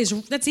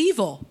 That's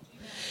evil.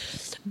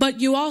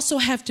 But you also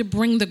have to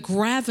bring the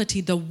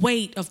gravity, the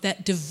weight of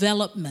that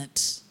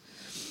development.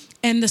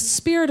 And the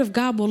Spirit of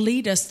God will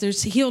lead us.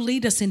 He'll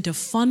lead us into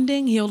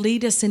funding. He'll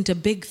lead us into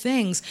big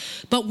things.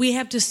 But we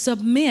have to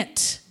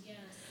submit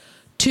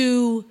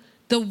to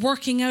the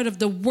working out of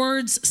the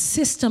Word's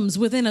systems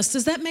within us.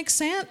 Does that make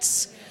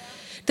sense?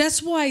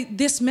 That's why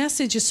this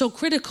message is so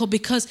critical,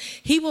 because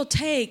He will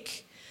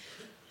take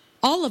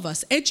all of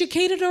us,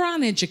 educated or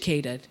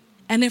uneducated.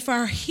 And if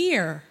our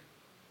ear,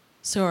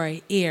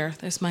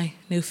 there's my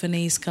new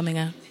finese coming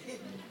out.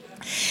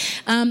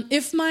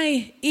 If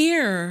my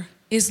ear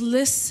is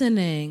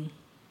listening,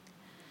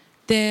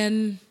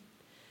 then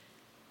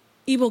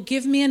He will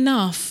give me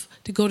enough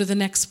to go to the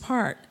next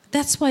part.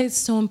 That's why it's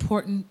so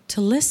important to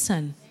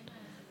listen,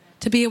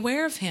 to be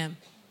aware of Him.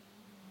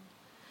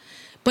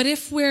 But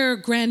if we're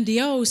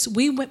grandiose,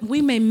 we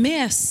may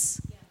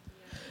miss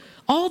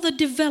all the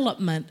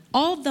development.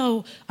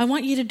 Although I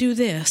want you to do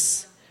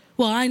this.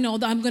 Well, I know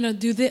that I'm going to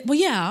do this. Well,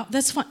 yeah,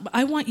 that's fine. But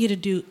I want you to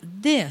do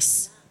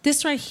this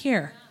right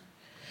here.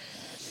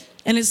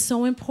 And it's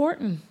so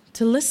important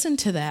to listen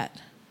to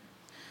that,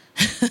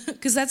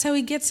 because that's how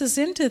He gets us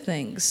into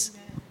things.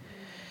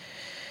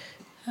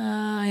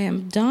 I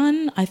am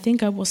done. I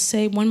think I will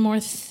say one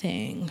more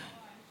thing.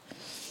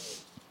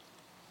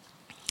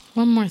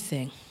 One more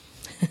thing.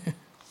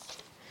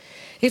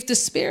 If the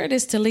Spirit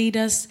is to lead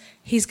us,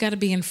 He's got to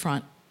be in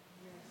front.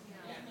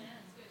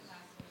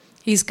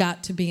 He's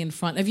got to be in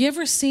front. Have you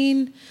ever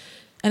seen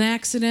an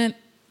accident,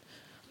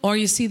 or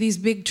you see these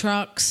big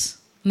trucks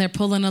and they're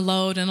pulling a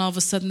load and all of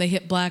a sudden they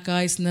hit black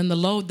ice, and then the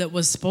load that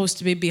was supposed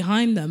to be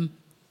behind them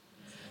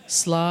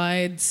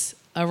slides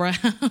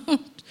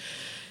around,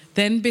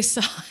 then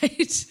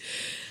beside,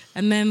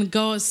 and then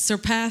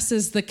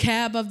surpasses the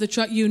cab of the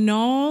truck? You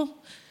know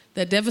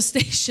that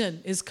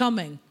devastation is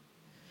coming,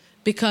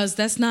 because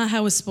that's not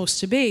how it's supposed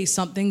to be.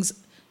 Something's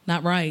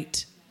not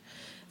right.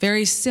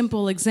 Very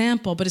simple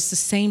example, but it's the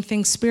same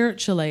thing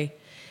spiritually.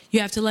 You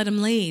have to let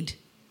Him lead.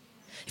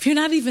 If you're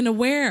not even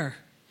aware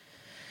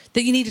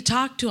that you need to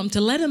talk to Him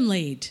to let Him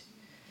lead,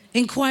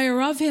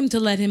 inquire of Him to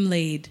let Him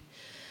lead,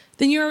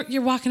 then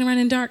you're walking around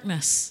in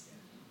darkness.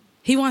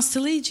 He wants to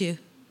lead you.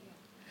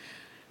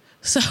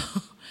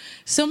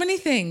 So many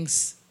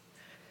things.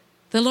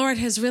 The Lord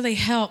has really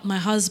helped my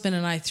husband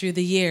and I through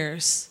the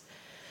years.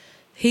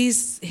 He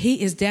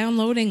is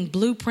downloading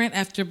blueprint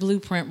after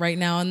blueprint right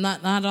now, and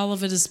not all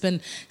of it has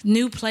been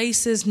new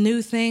places,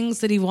 new things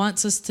that He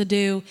wants us to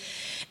do.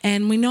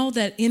 And we know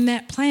that in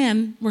that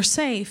plan we're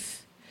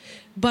safe,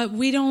 but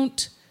we're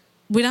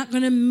not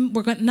going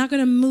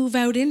to move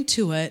out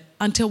into it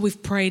until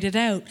we've prayed it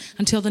out,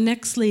 until the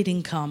next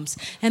leading comes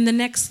and the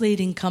next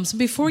leading comes.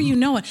 Before you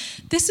know it,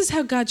 this is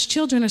how God's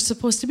children are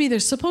supposed to be. They're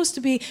supposed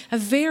to be a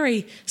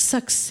very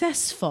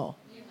successful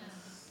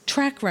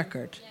track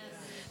record.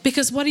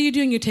 Because what are you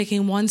doing? You're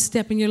taking one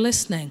step and you're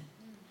listening.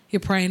 You're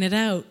praying it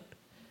out.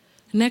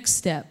 Next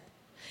step.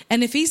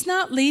 And if He's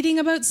not leading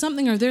about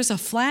something, or there's a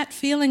flat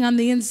feeling on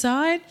the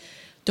inside,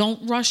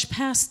 don't rush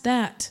past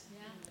that.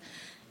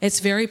 It's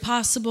very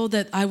possible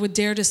that I would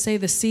dare to say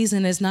the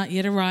season has not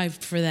yet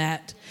arrived for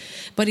that.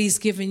 But He's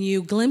given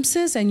you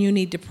glimpses, and you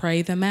need to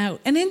pray them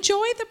out. And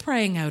enjoy the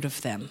praying out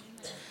of them.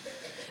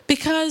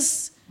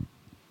 Because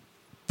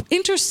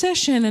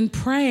intercession and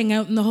praying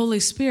out in the Holy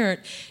Spirit,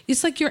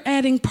 it's like you're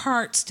adding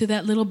parts to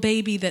that little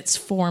baby that's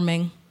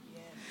forming.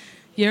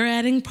 You're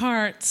adding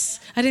parts.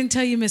 I didn't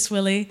tell you, Miss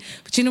Willie,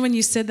 but you know when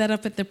you said that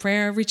up at the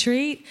prayer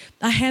retreat,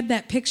 I had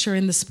that picture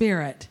in the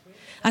Spirit.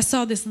 I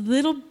saw this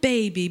little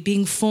baby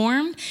being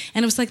formed,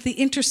 and it was like the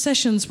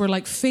intercessions were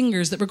like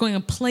fingers that were going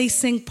and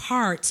placing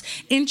parts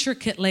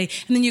intricately.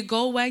 And then you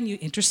go away and you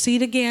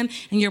intercede again,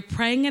 and you're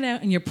praying it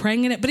out and you're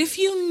praying it out. But if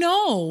you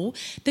know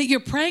that you're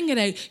praying it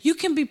out, you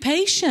can be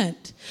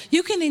patient.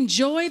 You can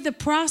enjoy the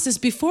process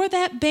before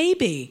that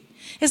baby.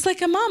 It's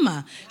like a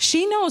mama.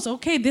 She knows,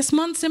 okay, this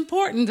month's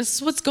important. This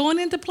is what's going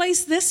into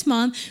place this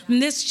month.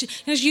 And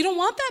you don't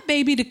want that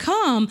baby to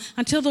come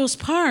until those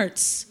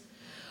parts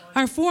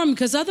are formed,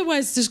 because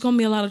otherwise there's going to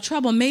be a lot of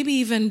trouble, maybe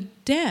even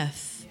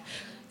death.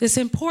 It's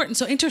important.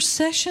 So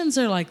intercessions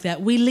are like that.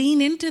 We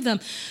lean into them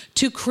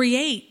to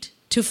create,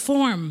 to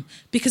form,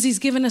 because He's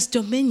given us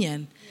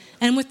dominion.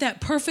 And with that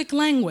perfect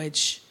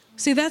language,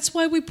 see, that's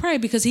why we pray,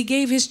 because He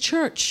gave His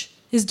church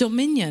His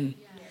dominion.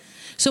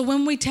 So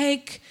when we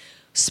take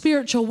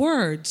spiritual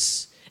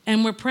words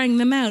and we're praying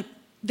them out,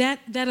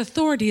 that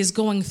authority is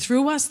going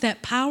through us,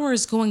 that power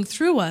is going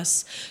through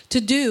us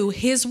to do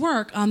His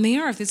work on the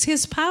earth. It's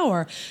His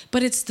power,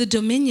 but it's the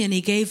dominion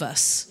He gave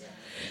us.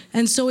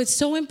 And so it's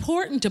so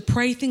important to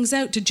pray things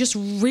out, to just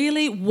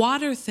really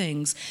water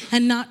things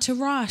and not to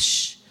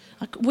rush.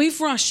 We've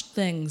rushed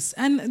things,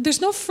 and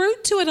there's no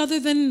fruit to it other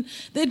than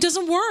it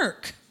doesn't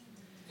work.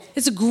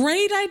 It's a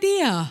great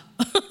idea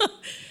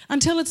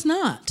until it's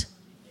not.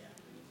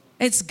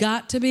 It's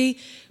got to be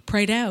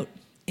prayed out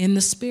in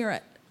the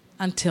Spirit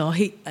until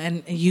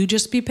and you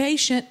just be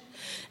patient.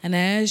 And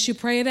as you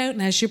pray it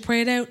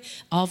out,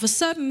 all of a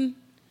sudden,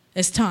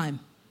 it's time.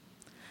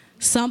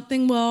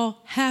 Something will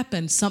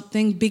happen.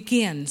 Something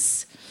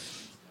begins.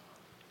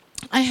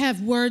 I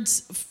have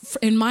words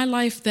in my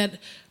life that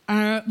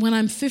are, when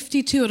I'm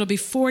 52, it'll be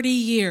 40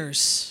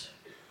 years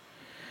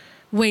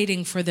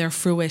waiting for their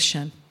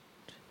fruition.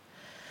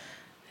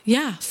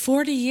 Yeah,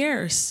 40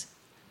 years.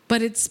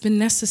 But it's been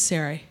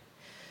necessary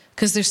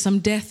because there's some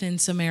death in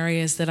some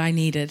areas that I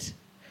needed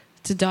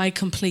to die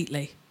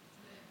completely.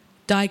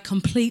 Die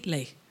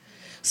completely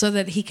so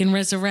that he can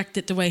resurrect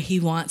it the way he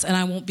wants and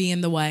I won't be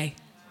in the way.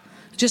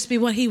 Just be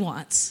what he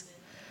wants.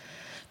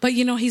 But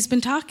he's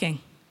been talking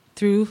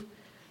through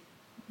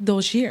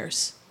those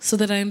years so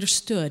that I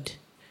understood.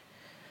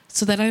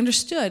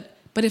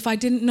 But if I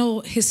didn't know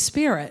his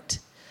Spirit,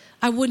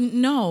 I wouldn't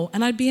know,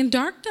 and I'd be in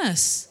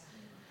darkness.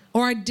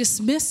 Or I'd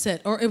dismiss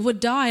it, or it would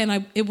die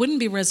and it wouldn't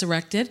be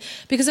resurrected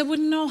because I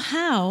wouldn't know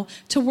how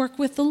to work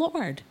with the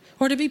Lord,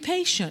 or to be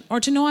patient, or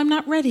to know I'm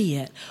not ready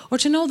yet, or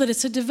to know that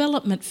it's a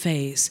development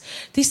phase.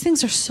 These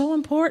things are so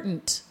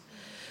important.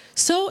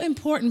 So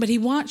important, but he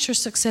wants your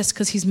success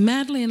because he's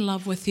madly in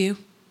love with you.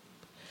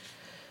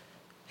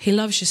 He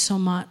loves you so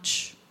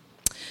much.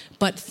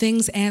 But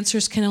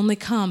answers can only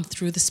come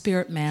through the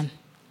Spirit man.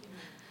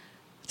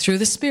 Through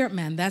the Spirit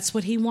man. That's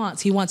what he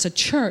wants. He wants a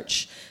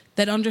church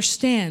that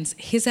understands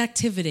his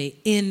activity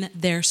in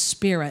their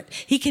spirit.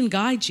 He can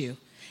guide you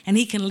and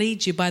he can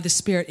lead you by the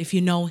Spirit if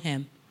you know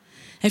him.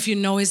 If you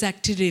know his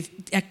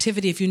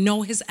activity, if you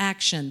know his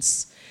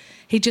actions.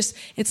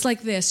 It's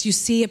like this. You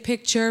see a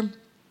picture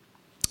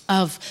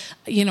of,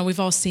 we've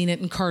all seen it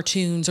in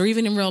cartoons or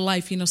even in real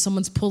life,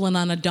 someone's pulling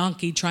on a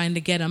donkey trying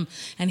to get him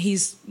and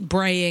he's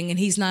braying and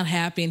he's not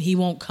happy and he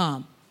won't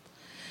come.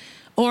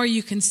 Or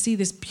you can see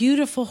this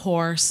beautiful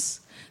horse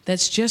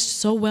that's just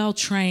so well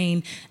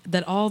trained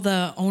that all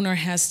the owner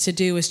has to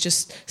do is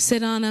just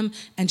sit on him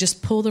and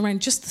just pull the rein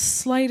just the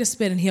slightest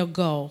bit and he'll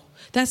go.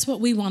 That's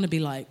what we want to be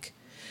like.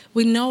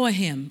 We know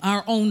him,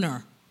 our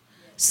owner,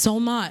 so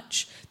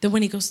much that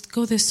when he goes,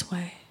 go this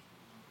way.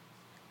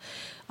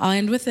 I'll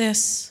end with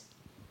this.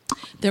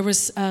 There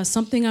was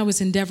something I was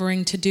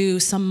endeavoring to do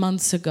some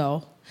months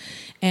ago,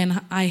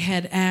 and I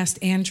had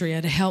asked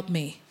Andrea to help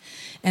me.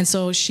 And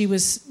so she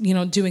was,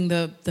 doing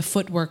the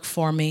footwork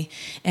for me.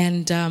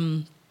 And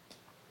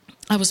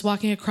I was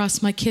walking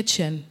across my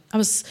kitchen.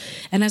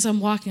 And as I'm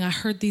walking, I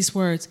heard these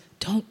words,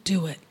 don't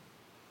do it.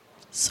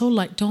 So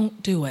like,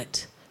 don't do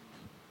it.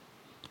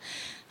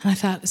 And I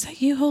thought, is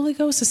that you, Holy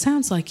Ghost? It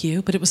sounds like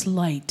you, but it was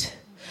light.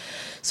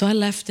 So I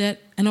left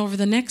it. And over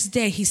the next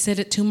day, he said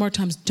it 2 more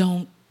times,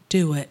 don't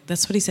do it.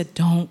 That's what he said,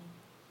 don't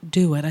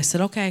do it. I said,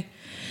 okay,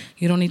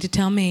 you don't need to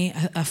tell me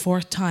a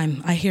 4th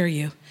time. I hear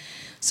you.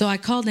 So I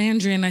called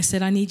Andrea and I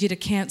said, I need you to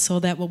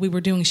cancel that, what we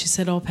were doing. She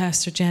said, oh,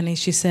 Pastor Jenny,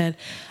 she said,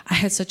 I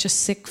had such a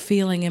sick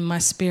feeling in my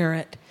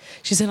spirit.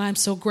 She said, I'm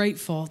so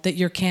grateful that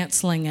you're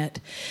canceling it.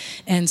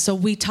 And so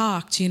we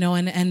talked,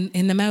 and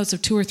in the mouths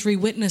of 2 or 3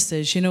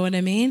 witnesses, you know what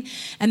I mean?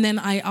 And then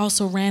I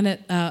also ran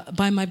it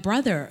by my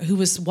brother who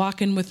was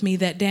walking with me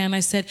that day. And I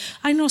said,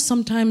 I know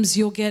sometimes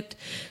he'll get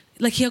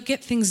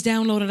things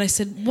downloaded. I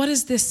said, what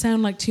does this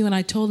sound like to you? And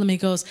I told him, he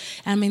goes,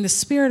 the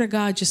Spirit of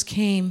God just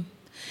came.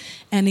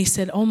 And he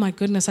said, oh my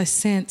goodness, I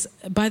sense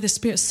by the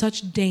Spirit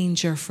such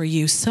danger for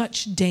you,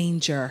 such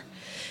danger.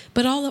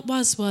 But all it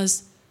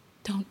was,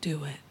 don't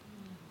do it.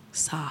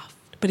 Soft.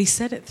 But he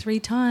said it 3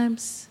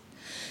 times.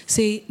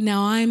 See,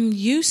 now I'm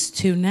used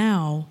to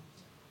now.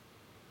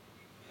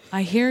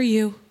 I hear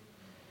you.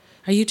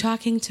 Are you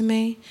talking to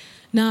me?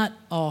 Not,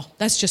 oh,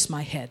 that's just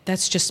my head.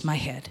 That's just my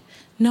head.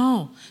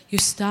 No, you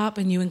stop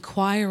and you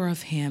inquire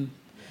of him.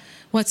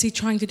 What's he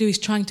trying to do? He's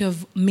trying to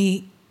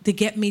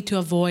get me to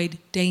avoid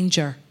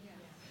danger,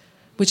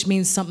 which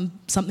means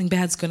something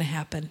bad's going to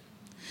happen.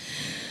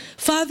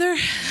 Father,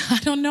 I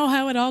don't know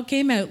how it all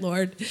came out,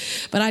 Lord,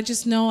 but I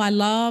just know I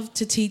love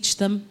to teach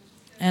them,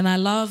 and I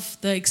love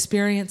the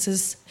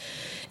experiences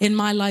in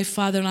my life,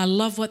 Father, and I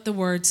love what the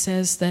Word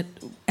says, that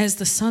as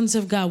the sons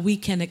of God, we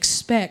can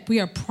expect,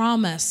 we are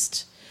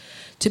promised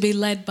to be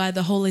led by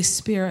the Holy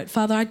Spirit.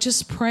 Father, I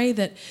just pray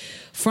that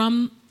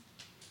from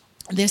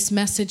this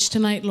message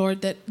tonight,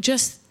 Lord, that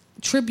just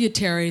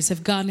tributaries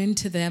have gone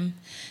into them,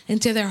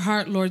 into their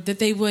heart, Lord, that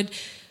they would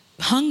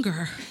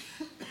hunger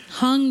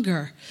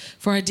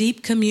for a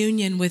deep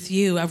communion with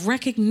you, a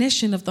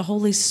recognition of the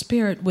Holy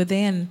Spirit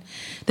within,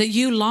 that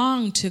you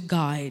long to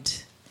guide,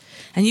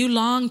 and you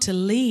long to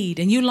lead,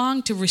 and you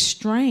long to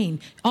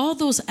restrain all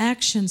those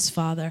actions,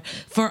 Father,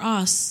 for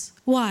us.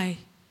 Why?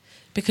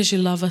 Because you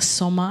love us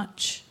so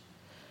much,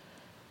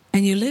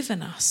 and you live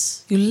in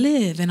us. You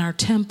live in our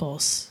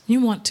temples.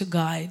 You want to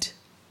guide.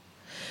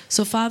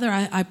 So, Father,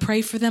 I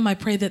pray for them. I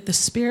pray that the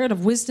spirit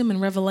of wisdom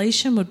and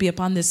revelation would be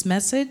upon this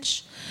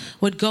message,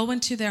 would go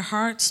into their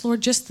hearts,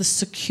 Lord, just the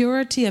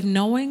security of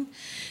knowing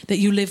that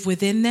you live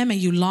within them and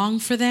you long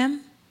for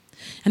them,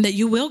 and that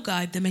you will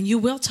guide them and you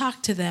will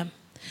talk to them.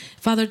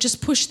 Father,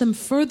 just push them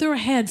further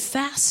ahead,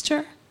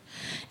 faster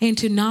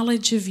into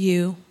knowledge of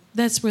you.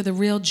 That's where the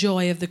real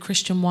joy of the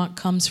Christian walk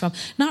comes from.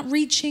 Not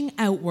reaching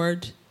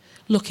outward,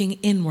 looking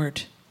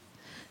inward.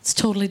 It's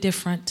totally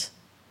different.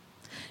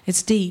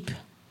 It's deep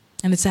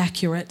and it's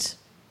accurate.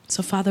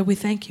 So, Father, we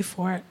thank you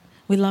for it.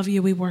 We love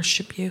you. We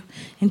worship you.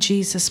 In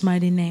Jesus'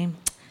 mighty name,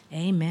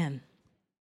 amen.